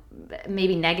know,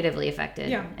 maybe negatively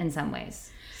affected in some ways.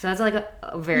 So that's like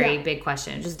a very big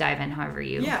question. Just dive in however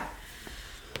you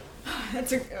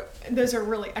those are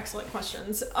really excellent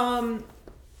questions. So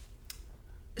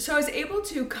I was able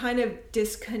to kind of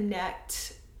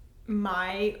disconnect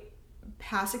my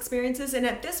past experiences, and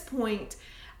at this point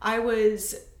I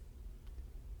was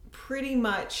pretty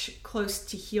much close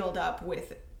to healed up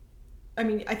with, I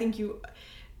mean, I think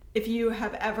if you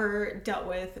have ever dealt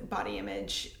with body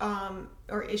image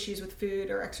or issues with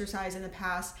food or exercise in the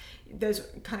past, those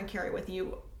kind of carry with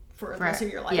you for the rest of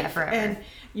your life. Yeah, forever. And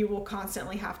you will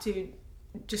constantly have to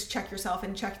just check yourself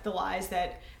and check the lies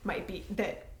that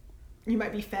you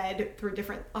might be fed through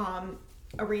different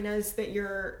arenas that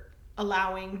you're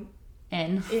allowing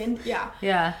in.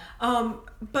 Yeah.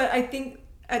 But I think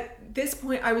at this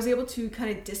point I was able to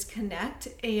kind of disconnect,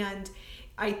 and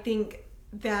I think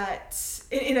that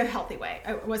in a healthy way.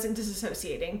 I wasn't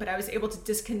disassociating, but I was able to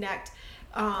disconnect.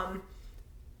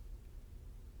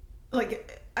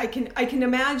 Like I can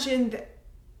imagine that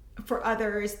for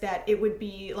others that it would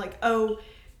be like, oh,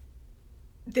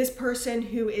 this person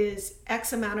who is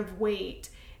X amount of weight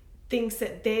thinks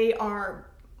that they are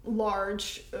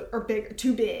large or big,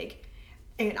 too big,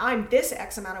 and I'm this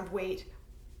X amount of weight.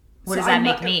 What does that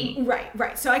make me?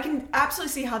 Right. So I can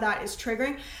absolutely see how that is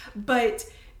triggering, but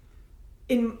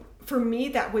for me,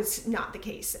 that was not the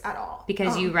case at all.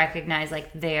 Because you recognize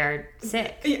like they're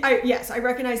sick. Yes, I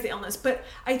recognize the illness, but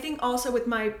I think also with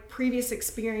my previous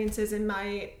experiences and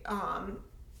my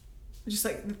just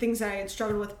like the things that I had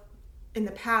struggled with in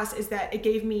the past is that it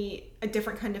gave me a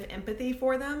different kind of empathy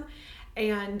for them,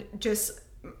 and just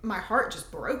my heart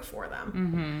just broke for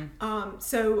them.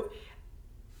 So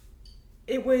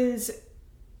it was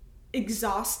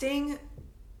exhausting,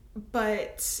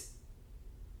 but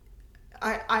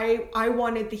I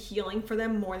wanted the healing for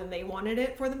them more than they wanted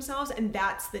it for themselves, and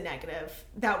that's the negative.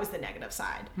 That was the negative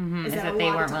side. Is that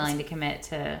they weren't willing to commit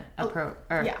to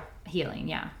healing.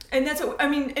 Yeah. And that's what I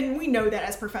mean, and we know that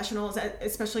as professionals,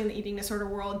 especially in the eating disorder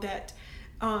world, that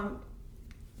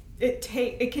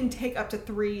it can take up to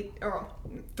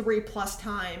 3+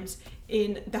 times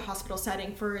in the hospital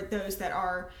setting for those that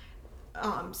are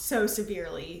so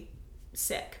severely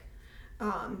sick.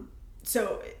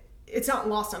 So it's not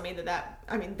lost on me that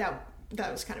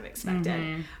was kind of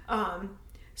expected.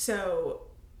 So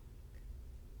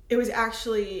it was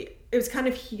kind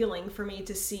of healing for me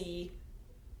to see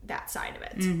that side of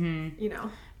it, you know,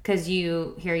 because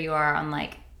here you are on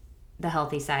like the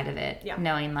healthy side of it,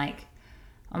 knowing like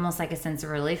almost like a sense of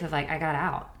relief of like, I got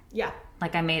out. Yeah.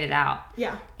 Like I made it out.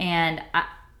 Yeah. And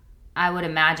I would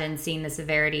imagine seeing the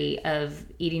severity of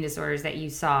eating disorders that you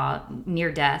saw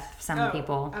near death, some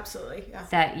people. Absolutely. Yeah.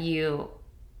 That you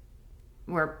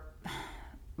were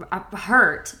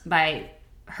hurt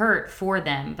for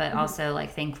them, but also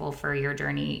like thankful for your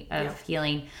journey of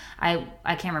healing. I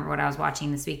can't remember what I was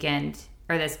watching this weekend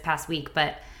or this past week,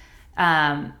 but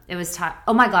It was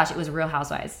oh my gosh, it was Real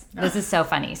Housewives. This is so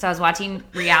funny. So I was watching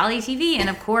reality TV, and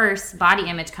of course, body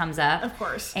image comes up. Of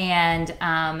course. And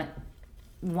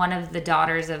one of the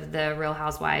daughters of the Real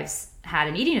Housewives had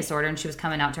an eating disorder, and she was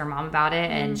coming out to her mom about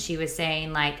it, and she was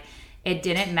saying, like, it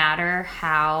didn't matter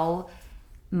how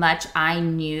much I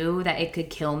knew that it could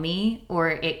kill me, or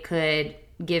it could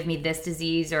give me this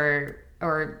disease, or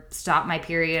stop my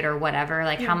period, or whatever,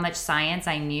 like how much science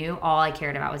I knew. All I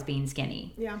cared about was being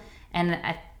skinny. Yeah. And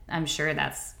I'm sure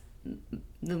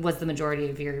was the majority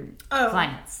of your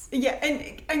clients. Yeah,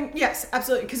 and yes,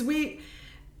 absolutely, because we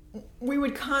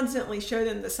would constantly show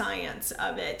them the science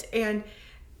of it, and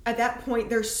at that point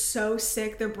they're so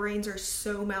sick, their brains are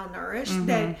so malnourished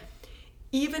that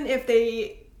even if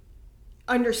they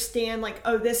understand, like,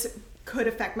 oh, this could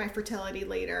affect my fertility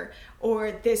later,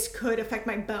 or this could affect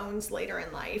my bones later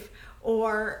in life,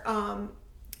 or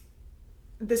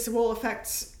this will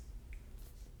affect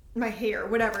my hair,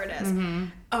 whatever it is.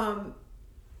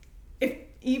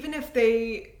 Even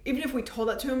if we told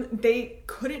that to them, they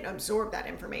couldn't absorb that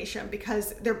information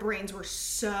because their brains were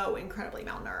so incredibly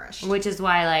malnourished. Which is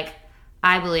why, like,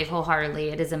 I believe wholeheartedly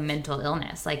it is a mental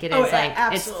illness. Like, it is like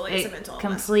absolutely it's a mental illness.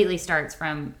 Completely starts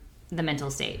from the mental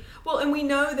state. Well, and we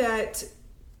know that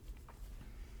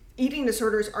eating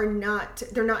disorders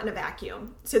they're not in a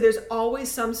vacuum. So there's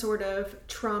always some sort of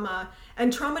trauma,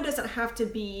 and trauma doesn't have to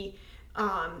be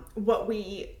what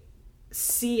we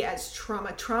see as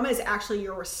trauma. Trauma is actually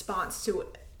your response to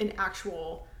an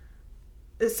actual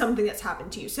something that's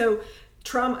happened to you. So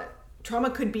trauma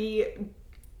could be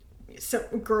some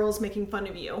girls making fun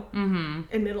of you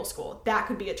in middle school. That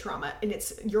could be a trauma, and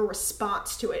it's your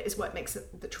response to it is what makes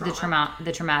it the trauma.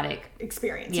 The traumatic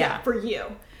experience. Yeah, for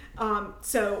you.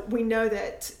 So we know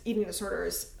that eating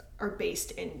disorders are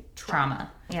based in trauma.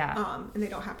 Yeah. And they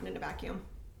don't happen in a vacuum.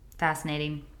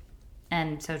 Fascinating.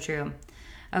 And so true.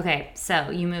 Okay, so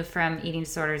you moved from eating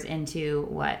disorders into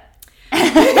what?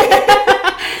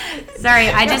 Sorry,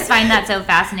 I just find that so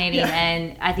fascinating,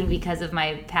 and I think because of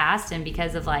my past and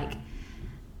because of, like,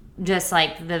 just,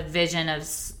 like, the vision of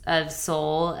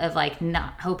soul, of, like,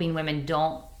 not hoping women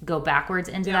don't go backwards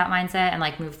into that mindset and,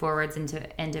 like, move forwards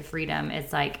into freedom.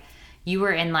 It's like you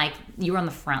were on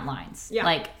the front lines. Yeah.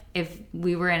 Like, if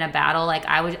we were in a battle, like,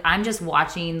 I'm just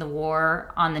watching the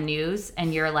war on the news,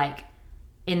 and you're, like,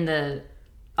 you're in the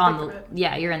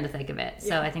thick of it.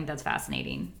 So I think that's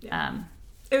fascinating. Yeah.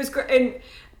 It was great. And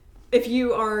if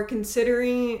you are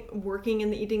considering working in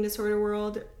the eating disorder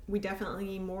world, we definitely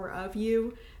need more of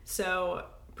you. So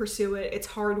pursue it. It's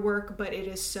hard work, but it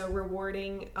is so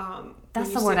rewarding.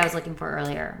 That's the word I was looking for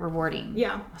earlier. Rewarding.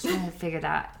 Yeah. I was trying to figure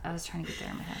that. I was trying to get there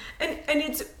in my head. And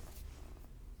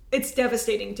it's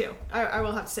devastating too. I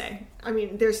will have to say. I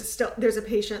mean, there's a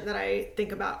patient that I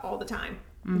think about all the time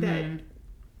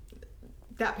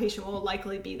that patient will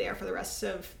likely be there for the rest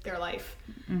of their life.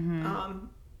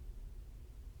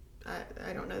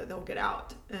 I don't know that they'll get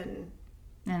out, and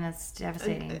that's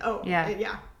devastating.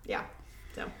 Yeah.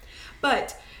 So,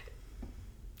 but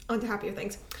on to happier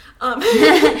things.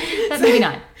 That's moving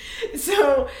on.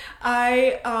 So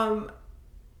I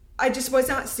just was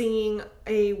not seeing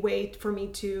a way for me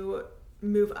to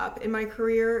move up in my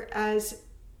career as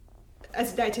a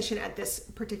dietitian at this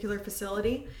particular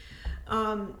facility.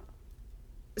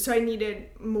 So I needed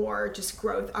more just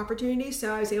growth opportunities.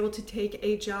 So I was able to take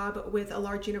a job with a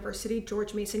large university,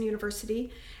 George Mason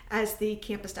University, as the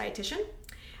campus dietitian,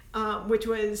 which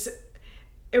was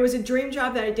a dream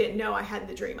job that I didn't know I had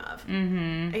the dream of.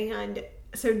 And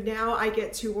so now I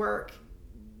get to work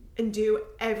and do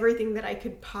everything that I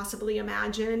could possibly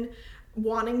imagine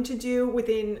wanting to do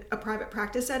within a private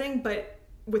practice setting, but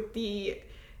with the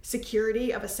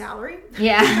security of a salary.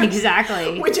 Yeah,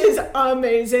 exactly. Which is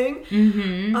amazing.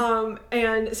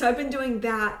 And so I've been doing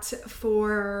that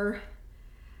for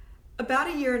about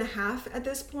a year and a half at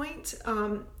this point.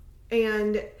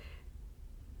 And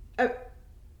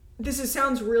this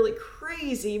sounds really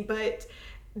crazy, but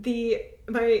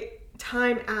my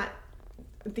time at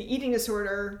the eating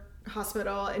disorder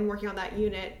hospital and working on that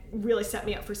unit really set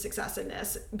me up for success in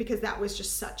this, because that was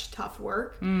just such tough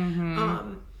work.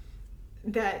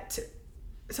 That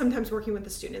sometimes working with the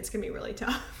students can be really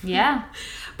tough. Yeah.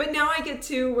 But now I get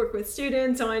to work with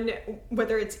students on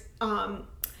whether it's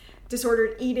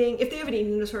disordered eating. If they have an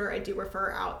eating disorder, I do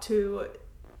refer out to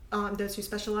those who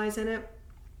specialize in it.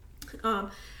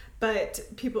 But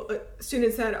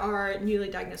students that are newly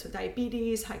diagnosed with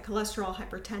diabetes, high cholesterol,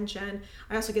 hypertension.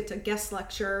 I also get to guest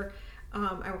lecture.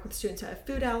 I work with students that have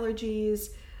food allergies,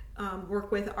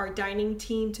 work with our dining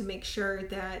team to make sure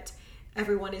that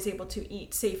everyone is able to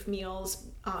eat safe meals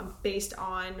based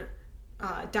on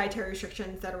dietary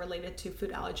restrictions that are related to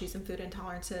food allergies and food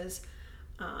intolerances.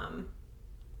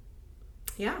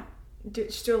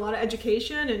 Just do a lot of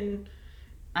education, and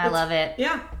I love it.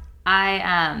 Yeah.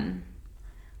 I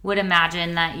would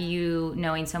imagine that you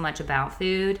knowing so much about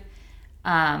food,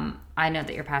 I know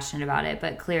that you're passionate about it,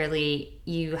 but clearly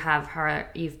you've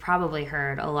probably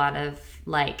heard a lot of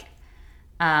like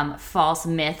false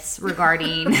myths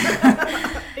regarding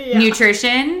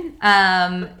nutrition.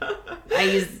 I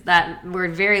use that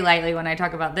word very lightly when I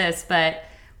talk about this, but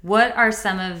what are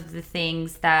some of the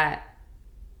things that,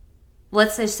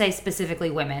 let's just say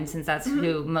specifically women, since that's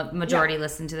who majority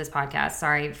listen to this podcast.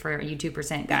 Sorry for you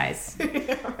 2% guys.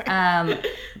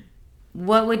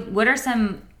 What are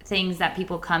some things that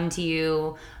people come to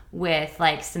you with,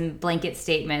 like some blanket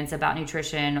statements about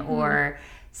nutrition or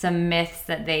some myths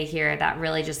that they hear that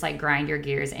really just like grind your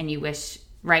gears, and you wish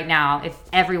right now, if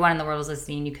everyone in the world was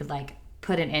listening, you could like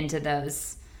put an end to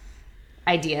those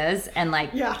ideas and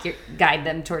like guide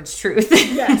them towards truth?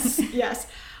 Yes.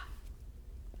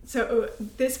 So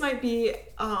this might be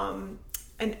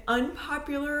an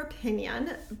unpopular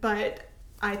opinion, but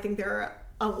I think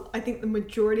I think the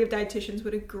majority of dietitians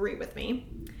would agree with me.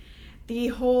 The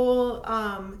whole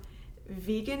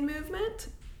vegan movement.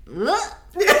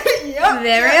 Very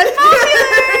unpopular.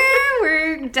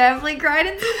 We're definitely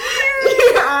grinding some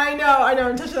gears. I know.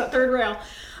 I'm touching that third rail.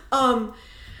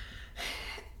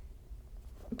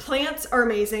 Plants are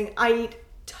amazing. I eat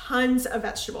tons of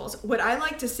vegetables. What I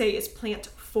like to say is plant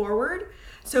forward.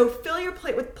 So fill your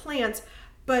plate with plants,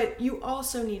 but you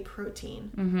also need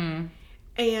protein. Mm-hmm.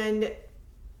 And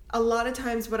a lot of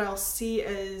times what I'll see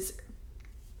is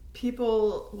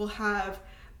people will have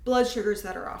blood sugars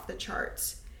that are off the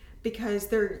charts because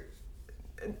they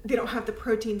don't have the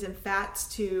proteins and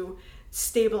fats to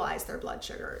stabilize their blood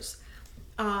sugars.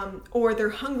 Or they're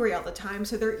hungry all the time,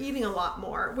 so they're eating a lot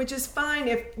more, which is fine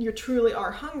if you truly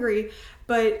are hungry.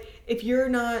 But if you're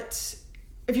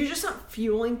just not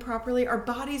fueling properly, our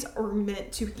bodies are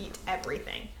meant to eat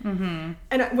everything. Mm-hmm.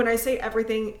 And when I say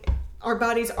everything, our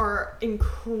bodies are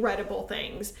incredible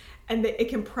things, and it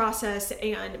can process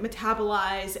and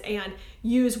metabolize and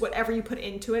use whatever you put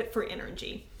into it for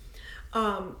energy.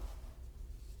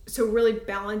 So really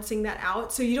balancing that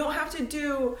out. So you don't have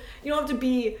to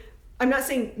be, I'm not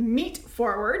saying meat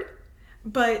forward,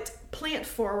 but plant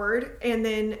forward, and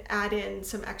then add in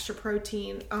some extra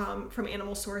protein from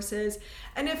animal sources.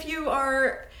 And if you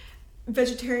are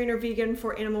vegetarian or vegan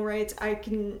for animal rights, I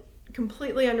can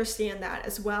completely understand that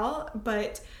as well.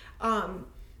 But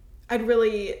I'd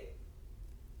really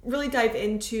dive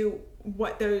into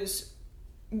what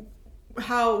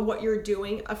you're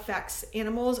doing affects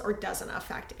animals or doesn't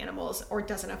affect animals or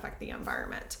doesn't affect the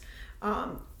environment.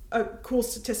 A cool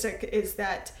statistic is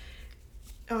that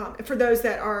for those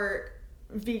that are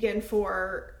vegan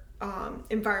for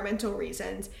environmental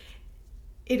reasons,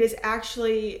 it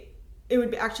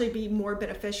would actually be more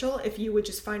beneficial if you would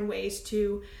just find ways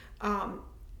to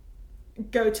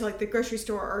go to like the grocery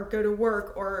store or go to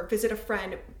work or visit a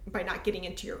friend by not getting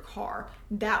into your car.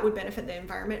 That would benefit the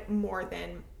environment more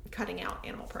than cutting out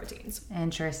animal proteins.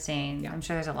 Interesting. Yeah. I'm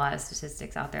sure there's a lot of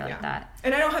statistics out there like that.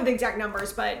 And I don't have the exact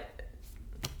numbers, but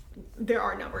there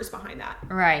are numbers behind that.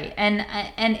 Right. And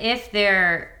if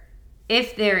there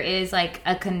is like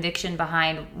a conviction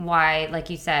behind why, like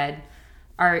you said,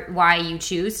 or why you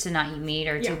choose to not eat meat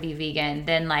or to be vegan,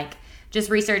 then like just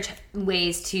research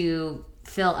ways to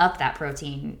fill up that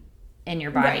protein in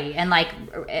your body and like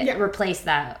replace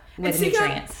that with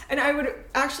nutrients. And I would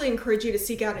actually encourage you to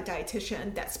seek out a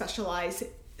dietitian that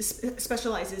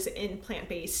specializes in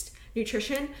plant-based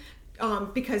nutrition,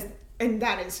 because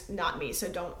that is not me, so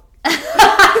don't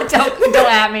don't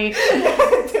at me.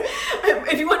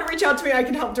 If you want to reach out to me, I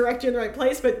can help direct you in the right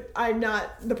place, but I'm not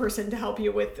the person to help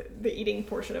you with the eating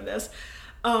portion of this.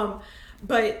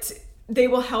 But they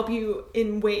will help you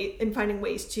in finding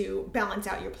ways to balance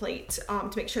out your plate,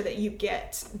 to make sure that you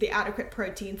get the adequate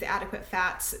proteins, the adequate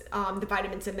fats, the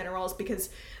vitamins and minerals, because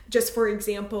just for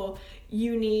example,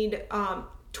 you need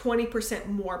 20%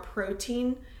 more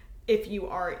protein if you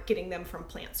are getting them from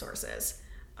plant sources,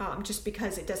 just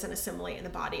because it doesn't assimilate in the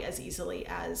body as easily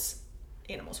as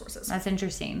animal sources. That's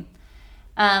interesting.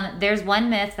 There's one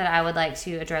myth that I would like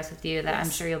to address with you that I'm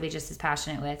sure you'll be just as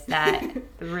passionate with, that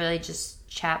really just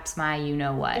chaps my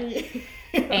you-know-what.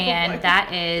 And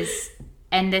that is,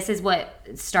 and this is what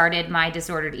started my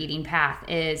disordered eating path,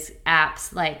 is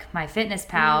apps like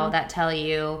MyFitnessPal that tell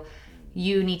you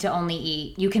you can only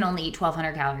eat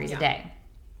 1,200 calories a day.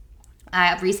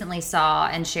 I recently saw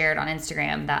and shared on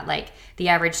Instagram that like the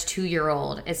average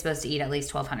 2-year-old is supposed to eat at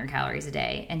least 1,200 calories a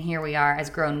day. And here we are as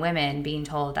grown women being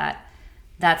told that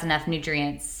that's enough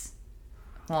nutrients.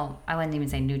 Well, I wouldn't even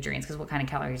say nutrients because what kind of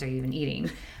calories are you even eating?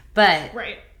 But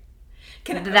Right.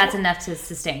 that's enough to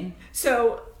sustain.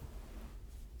 So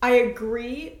I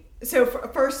agree. So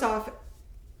first off,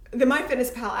 the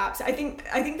MyFitnessPal apps, I think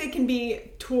they can be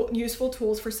useful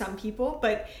tools for some people,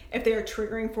 but if they are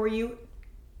triggering for you,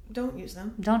 don't use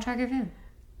them. Don't track your food.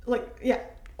 Like, yeah.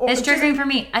 Or It's triggering for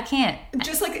me. I can't.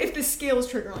 Just like if the scale is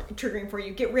triggering for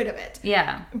you, get rid of it.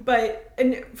 Yeah. But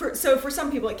for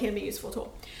some people, it can be a useful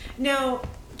tool. Now,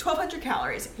 1,200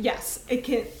 calories, yes, it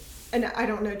can. And I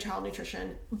don't know child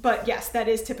nutrition, but yes, that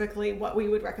is typically what we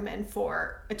would recommend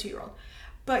for a 2-year-old.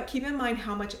 But keep in mind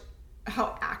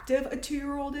how active a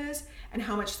 2-year-old is and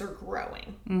how much they're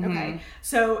growing. Mm-hmm. Okay,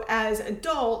 so as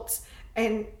adults,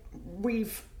 and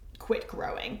we've quit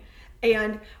growing,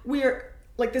 and we're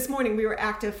like this morning we were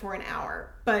active for an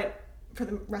hour, but for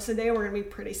the rest of the day we're gonna be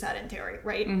pretty sedentary,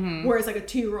 right? Mm-hmm. Whereas like a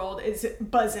 2-year-old is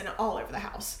buzzing all over the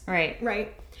house,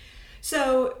 right?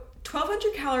 So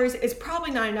 1,200 calories is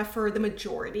probably not enough for the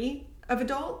majority of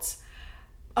adults,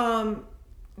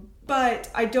 but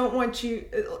I don't want you.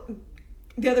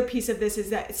 The other piece of this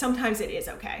is that sometimes it is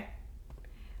okay.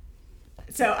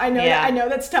 So I know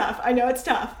that's tough. I know it's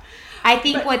tough. I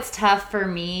think what's tough for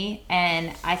me,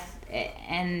 and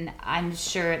I'm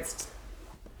sure it's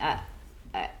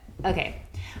okay.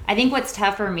 I think what's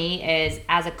tough for me is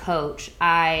as a coach,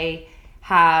 I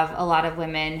have a lot of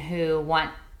women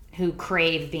who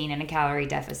crave being in a calorie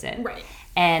deficit. Right.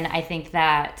 And I think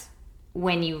that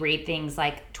when you read things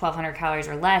like 1,200 calories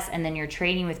or less, and then you're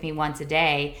training with me once a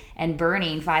day and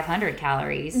burning 500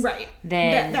 calories, right?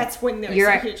 Then that's when there's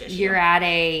a huge issue. You're at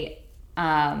a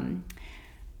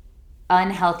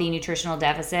unhealthy nutritional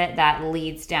deficit that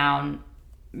leads down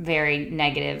very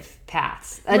negative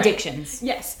paths, addictions. Right.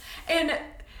 Yes, and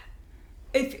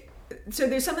so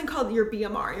there's something called your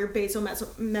BMR, your basal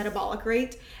metabolic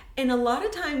rate, and a lot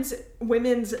of times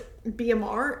women's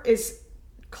BMR is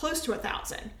close to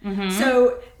 1,000. Mm-hmm.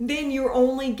 So then you're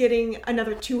only getting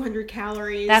another 200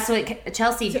 calories. That's what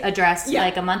Chelsea addressed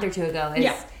like a month or two ago.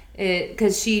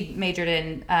 Because she majored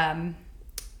in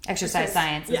exercise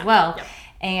science as well. Yeah.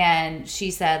 And she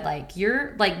said, like,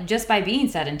 you're like just by being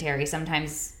sedentary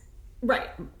sometimes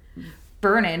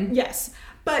burning. Yes.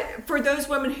 But for those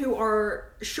women who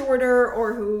are shorter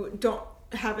or who don't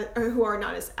have it, or who are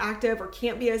not as active or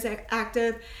can't be as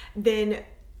active, then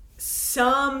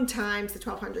sometimes the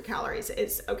 1,200 calories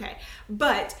is okay.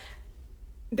 But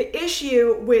the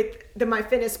issue with the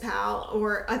MyFitnessPal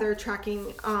or other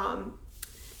tracking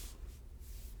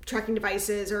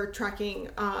devices or tracking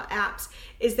apps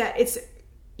is that it's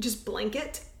just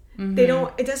blanket.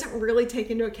 Mm-hmm. It doesn't really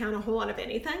take into account a whole lot of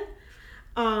anything.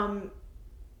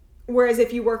 Whereas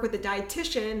if you work with a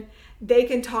dietitian, they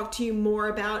can talk to you more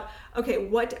about, okay,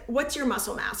 what's your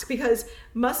muscle mass? Because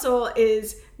muscle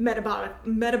is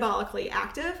metabolically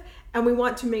active, and we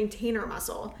want to maintain our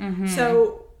muscle. Mm-hmm.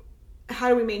 So how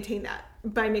do we maintain that?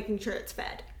 By making sure it's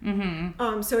fed.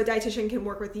 Mm-hmm. So a dietitian can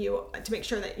work with you to make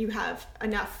sure that you have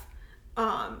enough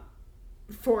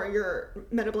for your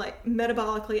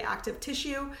metabolically active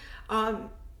tissue,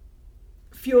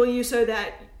 fuel you so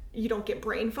that you don't get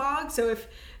brain fog. So if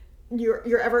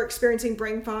you're ever experiencing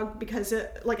brain fog because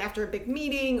like after a big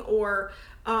meeting or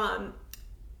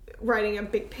writing a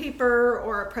big paper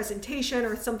or a presentation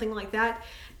or something like that,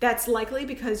 that's likely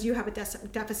because you have a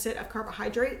deficit of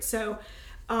carbohydrates. So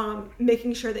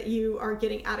making sure that you are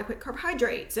getting adequate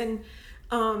carbohydrates and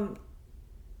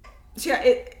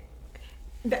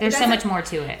there's so much more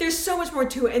to it. There's so much more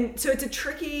to it. And so it's a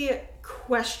tricky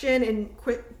question and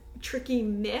tricky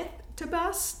myth to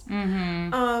bust.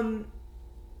 Mm-hmm.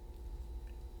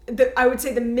 I would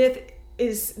say the myth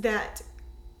is that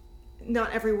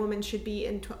not every woman should be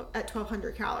at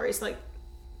 1,200 calories like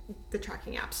the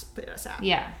tracking apps put us at.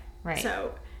 Yeah, right.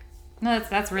 So, no,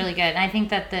 that's really good. And I think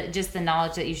that the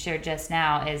knowledge that you shared just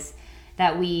now is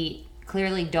that we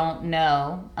clearly don't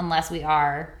know unless we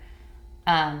are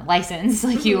licensed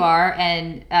like you are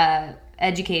and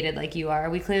educated like you are.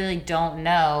 We clearly don't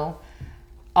know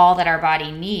all that our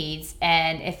body needs,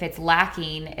 and if it's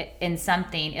lacking in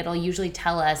something, it'll usually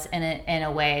tell us in a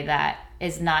way that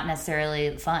is not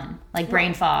necessarily fun, like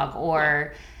brain fog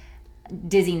or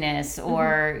dizziness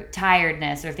or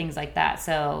tiredness or things like that.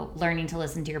 So learning to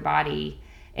listen to your body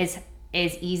is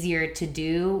easier to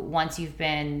do once you've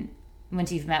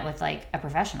met with like a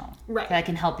professional, right, that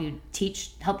can help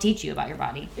teach you about your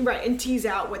body, right, and tease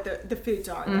out what the foods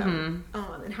are,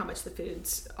 and how much the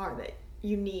foods are that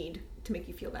you need to make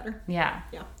you feel better. Yeah.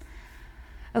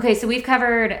 Okay, so we've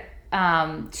covered 3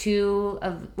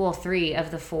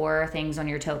 of the 4 things on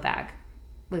your tote bag.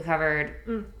 We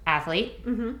covered athlete,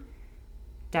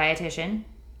 dietitian.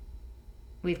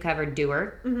 We've covered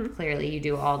doer. Clearly, you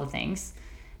do all the things.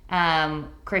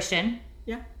 Christian.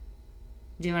 Yeah.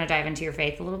 Do you want to dive into your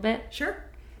faith a little bit? Sure.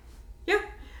 Yeah.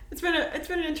 It's been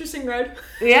an interesting road.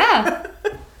 Yeah.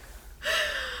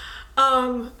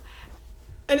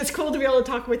 And it's cool to be able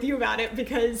to talk with you about it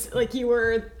because like you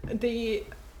were the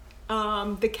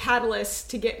catalyst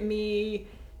to get me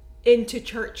into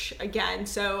church again.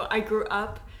 So I grew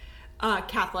up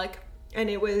Catholic, and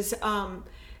it was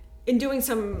in doing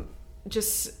some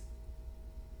just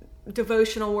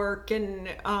devotional work and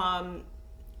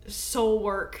soul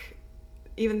work,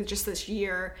 even just this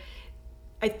year.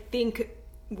 I think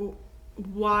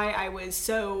why I was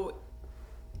so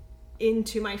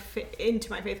into my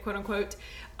faith, quote unquote,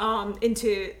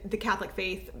 into the Catholic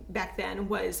faith back then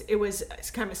was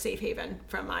kind of a safe haven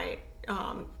from my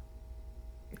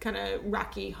kind of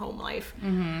rocky home life.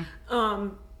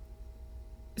 But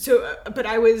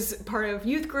I was part of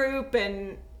youth group,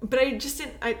 but I just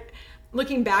didn't.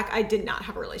 Looking back, I did not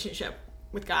have a relationship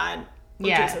with God,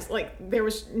 with Jesus. Like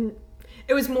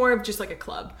it was more of just like a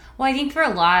club. Well, I think for a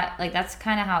lot, like that's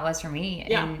kind of how it was for me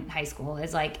in high school.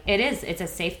 Is like it's a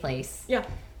safe place. Yeah.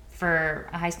 For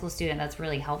a high school student, that's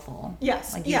really helpful.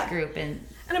 Yes. Like youth group and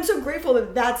I'm so grateful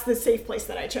that that's the safe place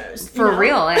that I chose. For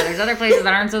real. Yeah, there's other places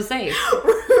that aren't so safe.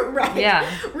 Right. Yeah.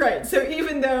 Right. So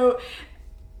even though,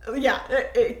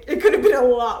 it could have been a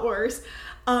lot worse.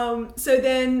 So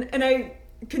then, and I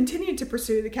continued to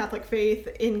pursue the Catholic faith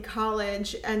in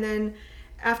college, and then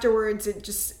afterwards,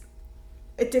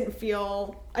 I didn't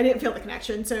feel the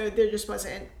connection. So there just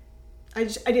wasn't. I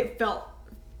didn't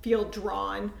feel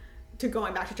drawn to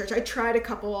going back to church. I tried a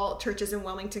couple churches in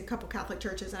Wilmington, a couple Catholic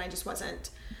churches, and I just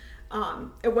wasn't.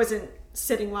 It wasn't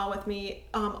sitting well with me.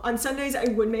 On Sundays, I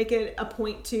would make it a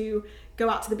point to go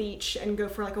out to the beach and go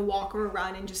for like a walk or a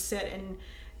run and just sit and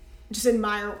just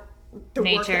admire the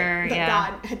work that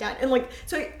God had done. And like,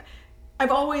 so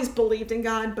I've always believed in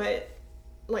God, but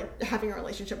like having a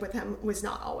relationship with him was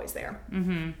not always there.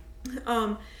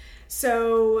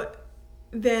 So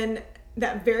then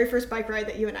that very first bike ride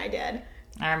that you and I did,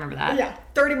 I remember that. Yeah,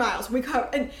 30 miles. We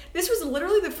covered, and this was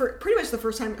literally pretty much the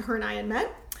first time her and I had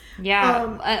met.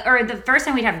 Yeah, or the first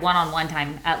time we'd had one-on-one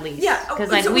time at least. Yeah, because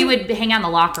like we would hang out in the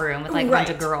locker room with like a bunch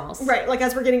of girls. Right, like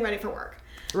as we're getting ready for work.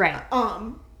 Right.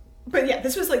 But yeah,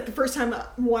 this was like the first time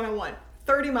one-on-one,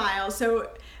 30 miles.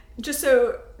 So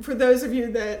so for those of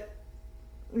you that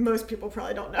most people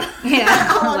probably don't know.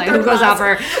 Yeah, like who goes out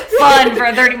for fun for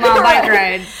a 30-mile bike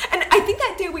ride? And I think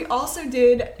that day we also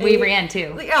did we ran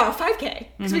too. A 5K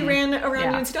because we ran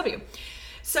around UNCW.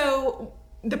 So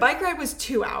the bike ride was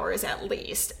 2 hours at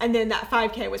least, and then that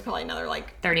 5K was probably another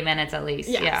like 30 minutes at least.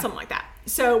 Yeah, something like that.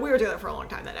 So we were together for a long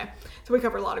time that day. So we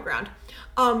covered a lot of ground.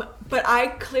 But I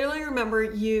clearly remember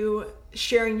you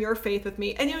sharing your faith with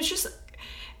me, and it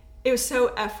was so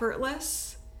effortless.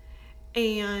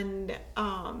 And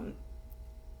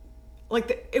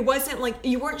it wasn't like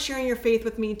you weren't sharing your faith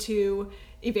with me to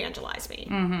evangelize me.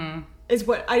 Is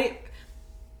what I didn't.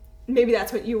 Maybe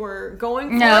that's what you were going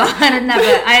for. No, I didn't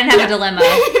have a dilemma,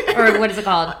 or what is it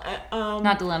called?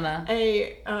 Not dilemma.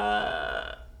 You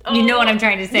know what I'm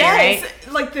trying to say, yes,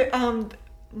 right? Like the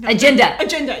agenda.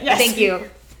 Agenda. Yes. Thank you.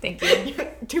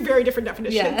 Two very different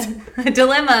definitions. Yeah.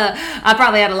 Dilemma. I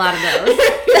probably had a lot of those.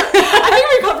 I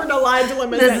think we covered a lot of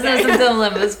dilemmas. There's some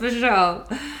dilemmas for sure.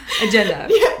 Agenda.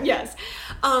 Yes.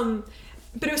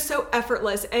 But it was so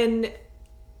effortless, and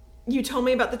you told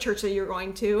me about the church that you were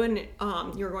going to, and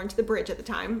you were going to the Bridge at the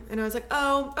time, and I was like,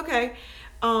 oh, okay.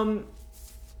 And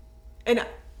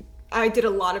I did a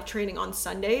lot of training on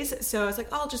Sundays, so I was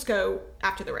like, I'll just go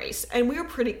after the race. And we were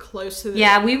pretty close to the...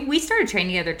 Yeah, we started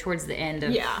training together towards the end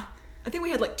of... Yeah. I think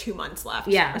we had like 2 months left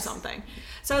or something.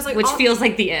 So I was like... Which feels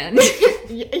like the end.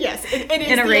 Yes, it is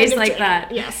in a race like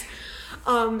that. Yes.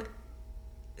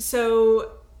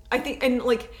 So I think, and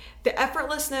like the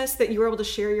effortlessness that you were able to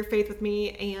share your faith with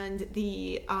me, and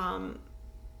the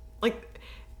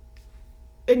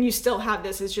and you still have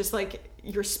this, is just like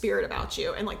your spirit about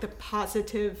you, and like the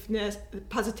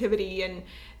positivity, and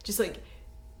just like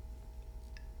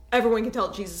everyone can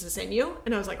tell Jesus is in you.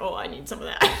 And I was like, oh, I need some of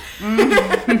that.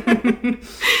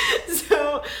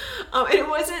 So, and it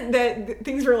wasn't that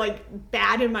things were like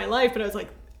bad in my life, but I was like,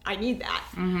 I need that.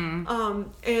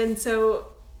 And so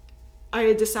I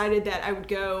had decided that I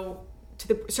would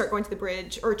start going to the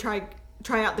Bridge, or try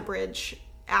out the Bridge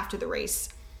after the race.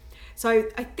 So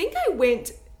I think I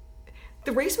went,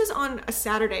 the race was on a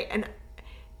Saturday, and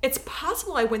it's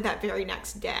possible I went that very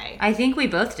next day. I think we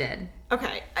both did.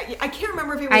 Okay. I can't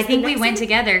remember if it was I think we went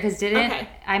together, because didn't Okay.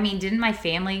 my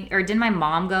family, or didn't my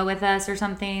mom go with us or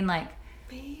something? Like,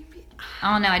 Maybe.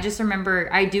 I don't know. I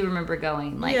do remember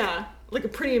going. Like, yeah,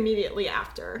 like pretty immediately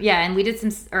after. Yeah, and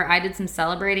I did some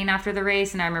celebrating after the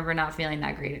race, and I remember not feeling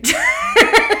that great.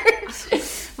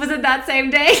 Was it that same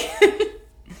day?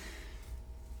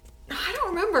 I don't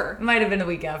remember. Might have been the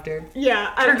week after.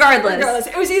 Yeah. Regardless.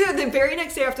 It was either the very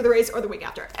next day after the race or the week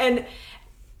after. And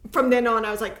from then on,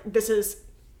 I was like, this is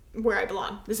where I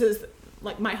belong. This is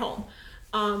like my home.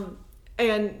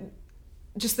 And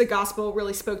just the gospel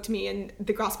really spoke to me, and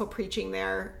the gospel preaching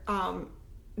there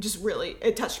just really,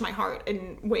 it touched my heart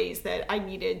in ways that I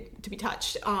needed to be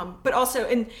touched. But also,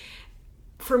 and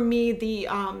for me,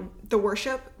 the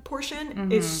worship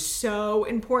portion is so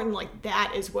important. Like,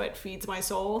 that is what feeds my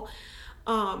soul.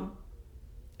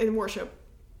 And worship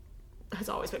has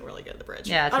always been really good at the Bridge.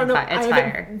 Yeah, it's I fire.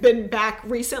 haven't been back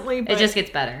recently, but it just gets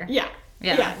better. Yeah.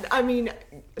 I mean,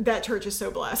 that church is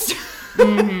so blessed.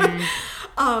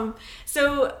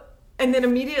 So, and then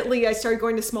immediately I started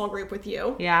going to small group with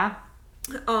you. Yeah.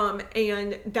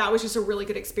 And that was just a really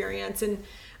good experience. And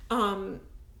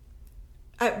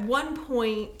at one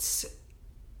point,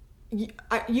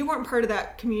 you weren't part of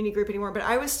that community group anymore, but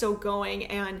I was still going,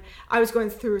 and I was going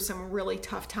through some really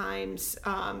tough times.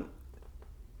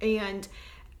 And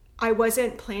I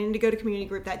wasn't planning to go to community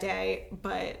group that day,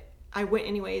 but I went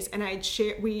anyways. And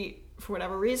for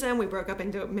whatever reason, we broke up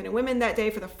into men and women that day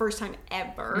for the first time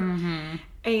ever.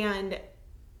 And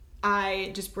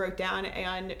I just broke down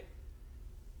and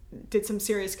did some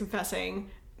serious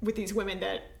confessing with these women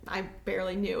that I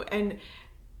barely knew. And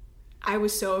I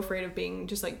was so afraid of being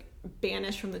just like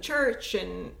banished from the church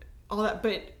and all that,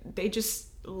 but they just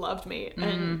loved me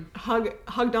and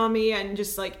hugged on me and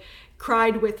just like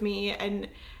cried with me. And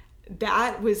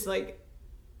that was like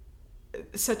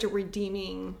such a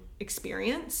redeeming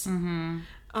experience, to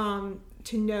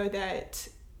know that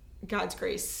God's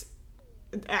grace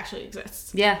actually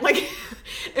exists. Yeah. Like,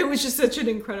 it was just such an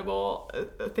incredible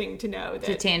thing to know that,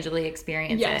 to tangibly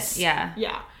experience it. Yeah.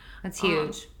 Yeah. That's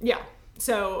huge. Yeah.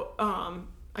 So,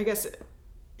 I guess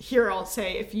here I'll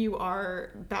say, if you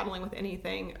are battling with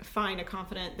anything, find a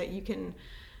confidant that you can,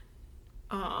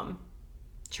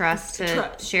 trust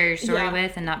to share your story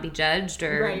with and not be judged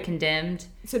or condemned,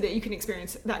 so that you can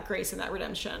experience that grace and that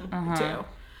redemption too.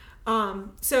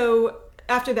 So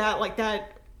after that, like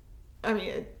that, I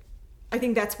mean, I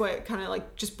think that's what kind of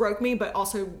like just broke me, but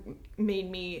also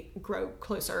made me grow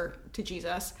closer to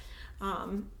Jesus.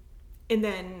 And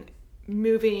then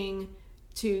moving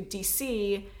to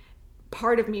DC,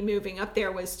 part of me moving up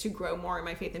there was to grow more in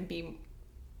my faith and be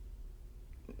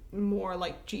more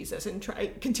like Jesus, and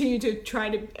continue to try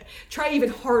even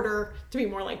harder to be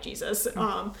more like Jesus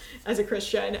as a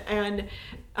Christian. And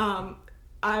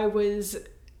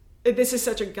this is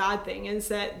such a God thing, is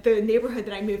that the neighborhood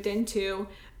that I moved into,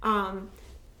 so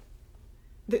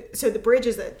the Bridge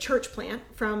is a church plant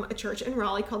from a church in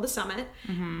Raleigh called the Summit,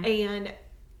 and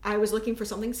I was looking for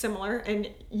something similar, and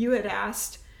you had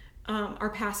asked our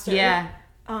pastor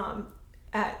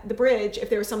at the Bridge if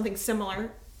there was something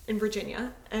similar in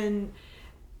Virginia, and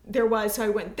there was. So I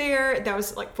went there. That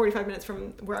was like 45 minutes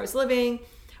from where I was living,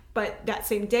 but that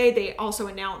same day they also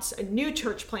announced a new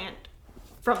church plant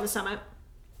from the Summit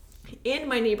in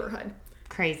my neighborhood.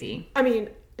 Crazy. I mean,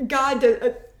 God's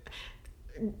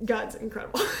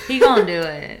incredible. He gonna do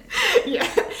it. Yeah.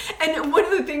 And one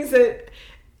of the things that,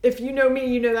 if you know me,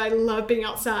 you know that I love being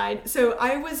outside. So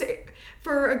I was,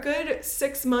 for a good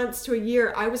 6 months to a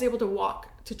year, I was able to walk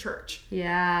to church.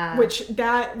 Yeah. Which,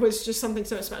 that was just something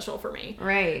so special for me.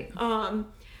 Right.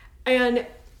 And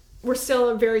we're still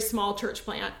a very small church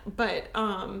plant, but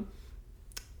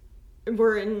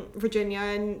we're in Virginia,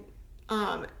 and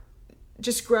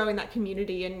just growing that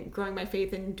community and growing my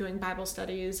faith and doing Bible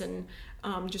studies, and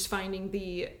just finding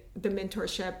the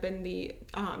mentorship and the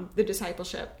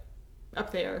discipleship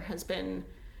up there has been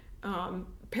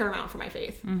paramount for my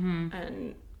faith.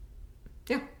 And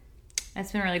yeah,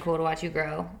 it's been really cool to watch you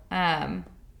grow, and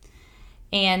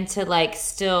to like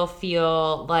still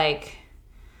feel like,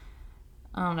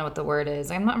 I don't know what the word is.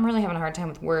 I'm really having a hard time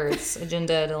with words.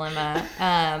 Agenda,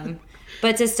 dilemma.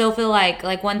 But to still feel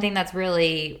like one thing that's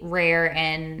really rare,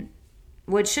 and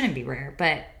which shouldn't be rare,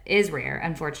 but is rare,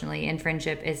 unfortunately, in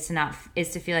friendship, is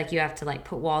to feel like you have to like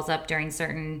put walls up during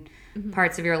certain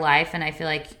parts of your life. And I feel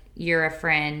like you're a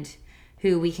friend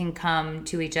who we can come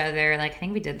to each other. Like, I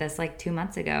think we did this like 2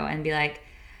 months ago, and be like,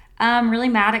 I'm really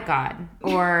mad at God,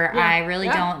 or I really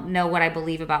don't know what I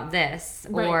believe about this,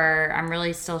 or I'm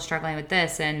really still struggling with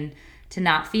this, and to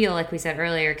not feel, like we said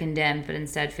earlier, condemned, but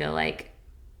instead feel like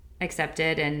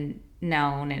accepted and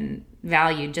known and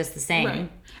valued just the same.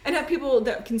 Right. And have people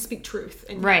that can speak truth.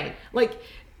 And right. Like,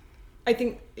 I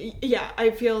think,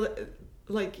 I feel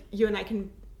like you and I can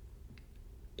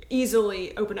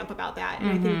easily open up about that. And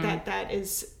I think that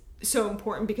is so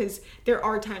important, because there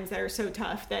are times that are so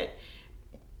tough that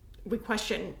we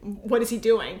question, what is he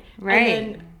doing? Right.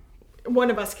 And then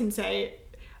one of us can say,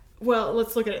 well,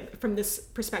 let's look at it from this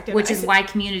perspective. Which is why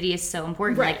community is so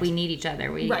important. Right. Like, we need each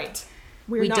other. We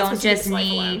don't just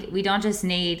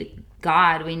need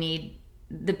God. We need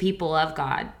the people of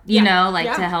God, you know,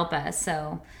 like to help us.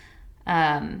 So,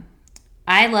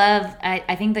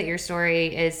 I think that your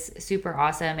story is super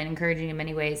awesome and encouraging in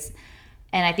many ways.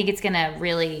 And I think it's going to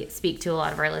really speak to a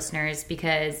lot of our listeners,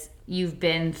 because you've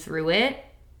been through it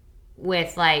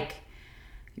with like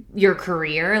your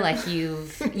career. Like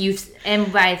you've,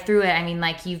 and by through it, I mean,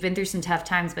 like, you've been through some tough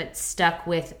times, but stuck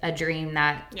with a dream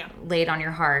that laid on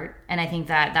your heart. And I think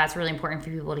that that's really important for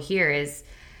people to hear, is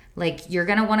like, you're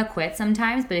going to want to quit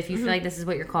sometimes, but if you feel like this is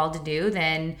what you're called to do,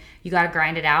 then you got to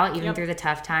grind it out even through the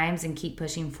tough times and keep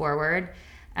pushing forward.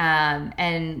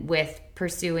 And with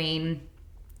pursuing,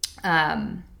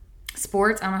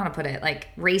 sports, I don't know how to put it, like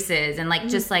races and like,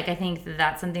 just like, I think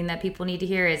that's something that people need to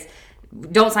hear is,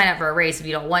 don't sign up for a race if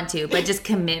you don't want to, but just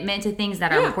commitment to things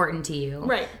that are important to you.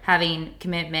 Right. Having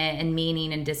commitment and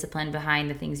meaning and discipline behind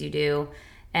the things you do.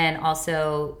 And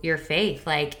also your faith.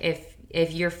 Like,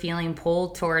 if you're feeling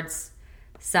pulled towards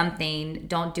something,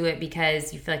 don't do it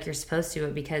because you feel like you're supposed to do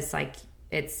it, because like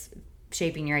it's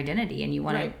shaping your identity and you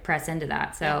want to press into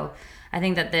that. So I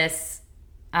think that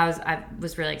I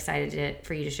was really excited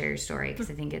for you to share your story,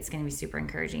 because I think it's going to be super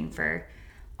encouraging for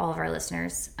all of our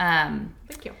listeners.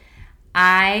 Thank you.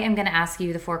 I am going to ask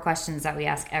you the 4 questions that we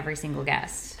ask every single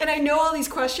guest. And I know all these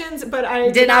questions, but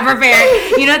I did not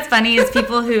prepare. You know what's funny is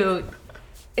people who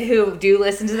do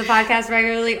listen to the podcast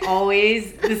regularly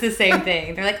always, it's the same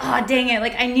thing. They're like, oh, dang it.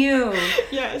 Like, I knew.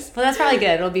 Yes. Well, that's probably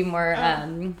good. It'll be more,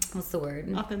 what's the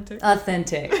word?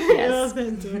 Authentic. Yes.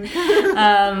 Authentic.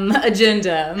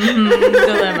 Agenda.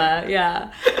 Dilemma.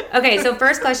 Yeah. Okay. So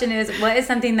first question is, what is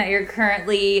something that you're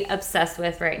currently obsessed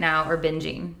with right now or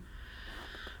binging?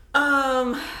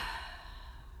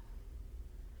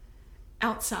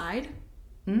 Outside.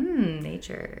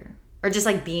 Nature. Or just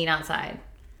like being outside.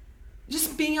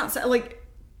 Just being outside, like,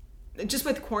 just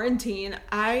with quarantine,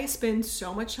 I spend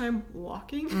so much time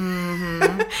walking.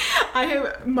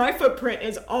 My footprint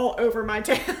is all over my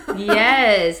town.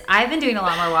 Yes. I've been doing a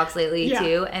lot more walks lately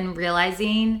too, and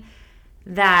realizing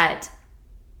that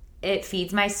it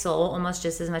feeds my soul almost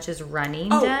just as much as running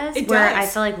does. It where does. I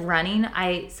feel like running,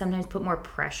 I sometimes put more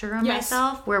pressure on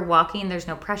myself, where walking, there's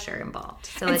no pressure involved.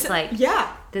 So it's like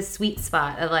the sweet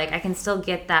spot of like, I can still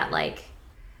get that like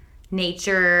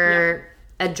nature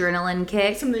adrenaline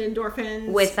kick, some of the endorphins,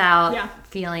 without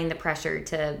feeling the pressure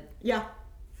to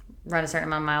run a certain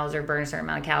amount of miles or burn a certain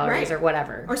amount of calories or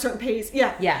whatever, or certain pace.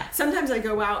 Sometimes I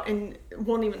go out and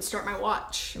won't even start my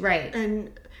watch,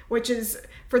 and which is,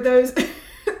 for those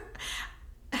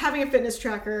having a fitness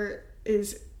tracker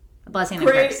is a blessing and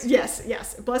a curse.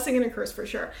 Yes, a blessing and a curse for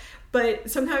sure. But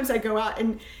sometimes I go out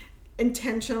and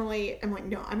intentionally, I'm like,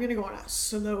 no, I'm going to go on a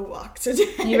slow walk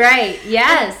today. Right,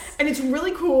 yes. And it's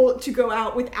really cool to go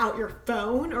out without your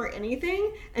phone or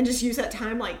anything and just use that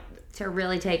time, like, to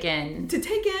really take in. To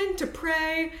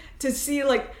pray, to see,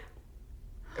 like...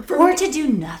 Or to do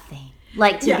nothing.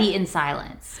 Like, to be in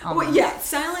silence. Almost. Well,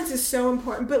 silence is so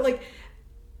important. But, like,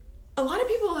 a lot of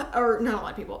people, or not a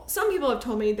lot of people, some people have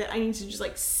told me that I need to just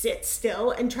like sit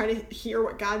still and try to hear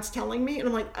what God's telling me. And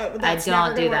I'm like, oh, that's I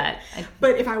don't do that.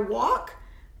 But if I walk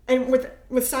and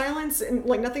with silence and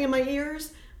like nothing in my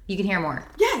ears, you can hear more.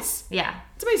 Yes. Yeah.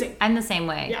 It's amazing. I'm the same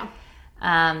way. Yeah.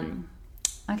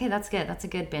 Okay, that's good. That's a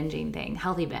good binging thing.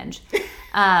 Healthy binge.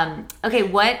 Okay,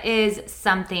 what is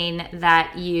something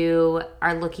that you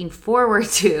are looking forward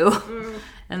to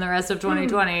in the rest of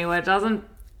 2020, which hasn't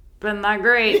been that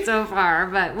great so far,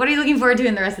 but what are you looking forward to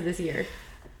in the rest of this year?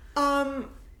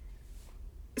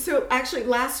 So actually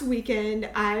last weekend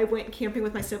I went camping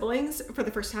with my siblings for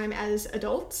the first time as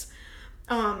adults.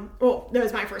 Well, that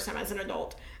was my first time as an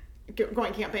adult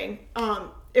going camping.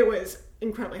 It was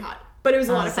incredibly hot, but it was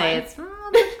a lot of fun. It's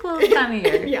the coolest time of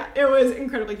year. Yeah, it was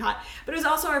incredibly hot, but it was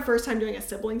also our first time doing a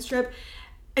siblings trip,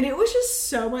 and it was just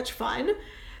so much fun.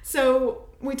 So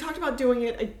we talked about doing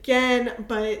it again,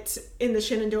 but in the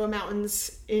Shenandoah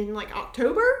Mountains in like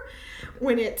October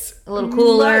when it's a little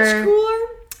cooler. Much cooler.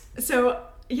 So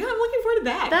yeah, I'm looking forward to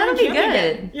that. That'll be good.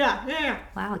 Again. Yeah.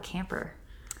 Wow, a camper.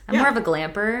 I'm more of a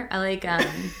glamper. I like,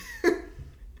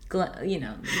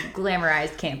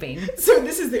 glamorized camping. So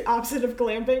this is the opposite of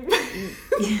glamping.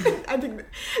 I think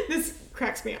this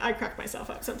cracks me. I crack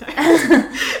myself up sometimes.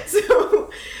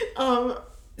 So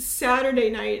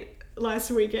Saturday night last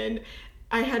weekend,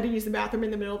 I had to use the bathroom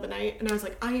in the middle of the night, and I was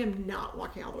like, I am not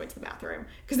walking all the way to the bathroom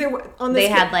because they were on this. They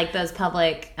had like those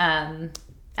public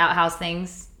outhouse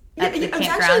things. Yeah, it was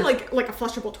actually like a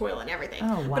flushable toilet and everything.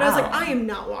 Oh, wow. But I was like, I am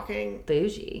not walking.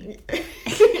 Bougie.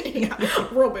 Yeah,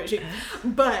 real bougie.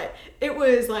 But it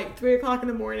was like 3:00 in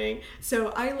the morning,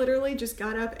 so I literally just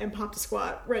got up and popped a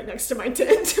squat right next to my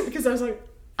tent because I was like,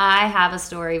 I have a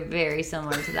story very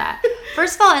similar to that.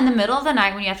 First of all, in the middle of the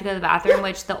night when you have to go to the bathroom,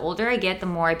 which the older I get, the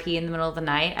more I pee in the middle of the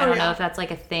night. I don't know if that's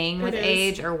like a thing with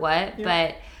age or what,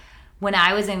 but when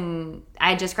I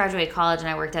just graduated college and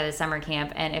I worked at a summer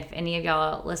camp. And if any of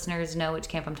y'all listeners know which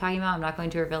camp I'm talking about, I'm not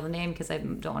going to reveal the name because I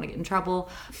don't want to get in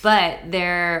trouble. But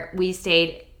we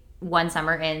stayed one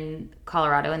summer in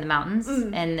Colorado in the mountains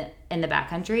and in the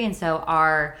backcountry. And so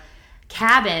our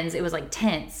cabins, it was like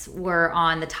tents, were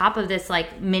on the top of this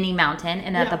like mini mountain.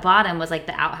 And at the bottom was like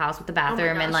the outhouse with the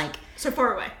bathroom and like... So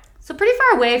far away. So pretty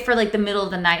far away for like the middle of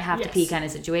the night have to pee kind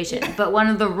of situation. Yeah. But one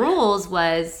of the rules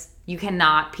was... you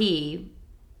cannot pee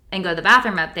and go to the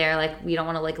bathroom up there. Like, we don't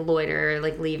want to, like, loiter,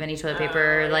 like, leave any toilet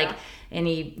paper, like,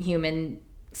 any human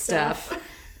stuff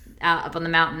out up on the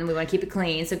mountain. We want to keep it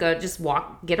clean. So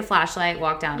get a flashlight,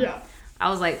 walk down. Yeah.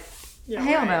 I was like,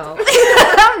 hell no.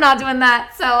 I'm not doing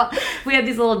that. So we had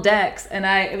these little decks, and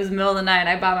it was the middle of the night, and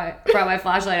I brought my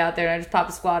flashlight out there, and I just popped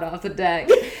a squat off the deck.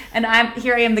 And I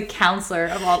am the counselor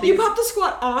of all these. You popped a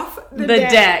squat off the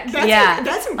deck.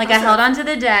 That's impressive. Like, I held onto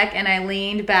the deck, and I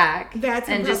leaned back. That's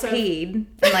and impressive. just peed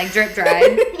and, like, drip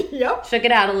dried. Yep. Shook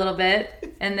it out a little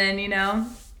bit, and then,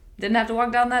 didn't have to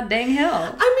walk down that dang hill.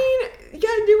 I mean, you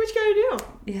gotta do what you gotta do.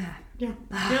 Yeah. Yeah.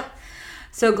 Yep.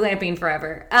 So glamping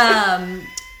forever.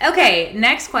 Okay,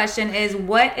 next question is,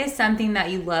 what is something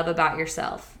that you love about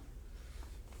yourself?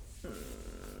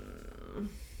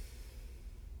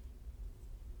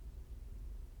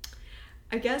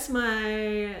 I guess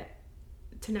my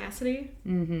tenacity.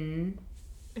 Mm-hmm.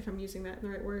 If I'm using that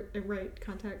in the right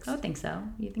context. I would think so.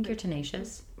 You think you're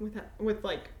tenacious? With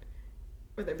like,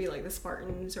 whether it be like the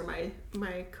Spartans or my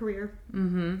career.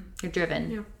 Mm-hmm. You're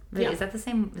driven. Yeah. Wait, is that the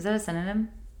same? Is that a synonym?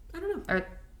 I don't know. Or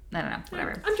I don't know.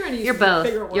 Whatever. I'm trying to use You're both.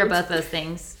 bigger words. You're both those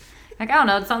things. Like, I don't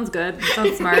know. It sounds good. It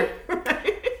sounds smart.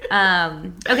 Right.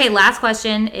 Okay, last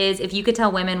question is, if you could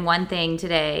tell women one thing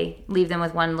today, leave them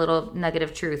with one little nugget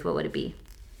of truth, what would it be?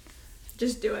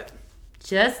 Just do it.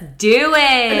 Just do it.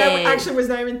 And I actually was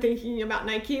not even thinking about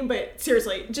Nike, but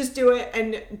seriously, just do it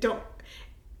and don't.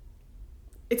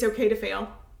 It's okay to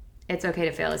fail. It's okay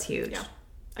to fail is huge. Yeah.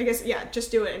 I guess,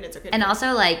 just do it and it's okay to and fail.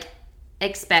 Also, like,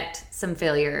 expect some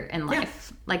failure in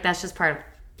life. Yeah. Like, that's just part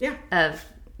of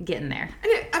getting there.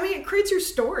 And it creates your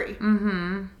story.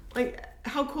 Mm-hmm. Like,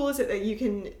 how cool is it that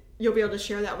you'll be able to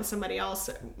share that with somebody else,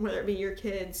 whether it be your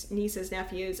kids, nieces,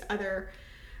 nephews, other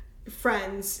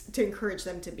friends, to encourage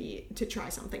them to try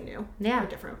something new or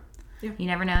different. Yeah. You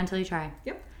never know until you try.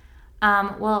 Yep.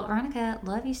 Well, Veronica,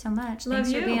 love you so much.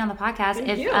 Thanks for being on the podcast.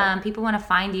 If people want to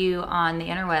find you on the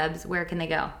interwebs, where can they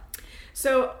go?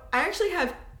 So I actually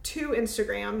have 2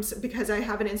 Instagrams because I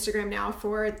have an Instagram now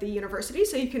for the university.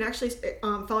 So you can actually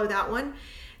follow that one.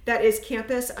 That is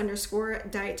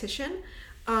campus_dietitian.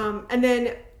 And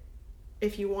then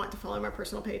if you want to follow my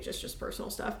personal page, it's just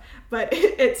personal stuff. But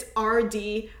it's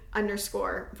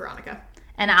RD_Veronica.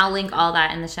 And I'll link all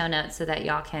that in the show notes so that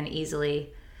y'all can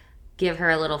easily give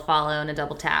her a little follow and a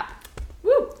double tap.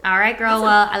 Woo! All right, girl. Awesome.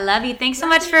 Well, I love you. Thanks so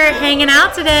much for hanging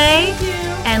out today. Thank you.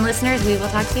 And listeners, we will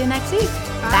talk to you next week.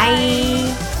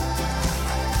 Bye.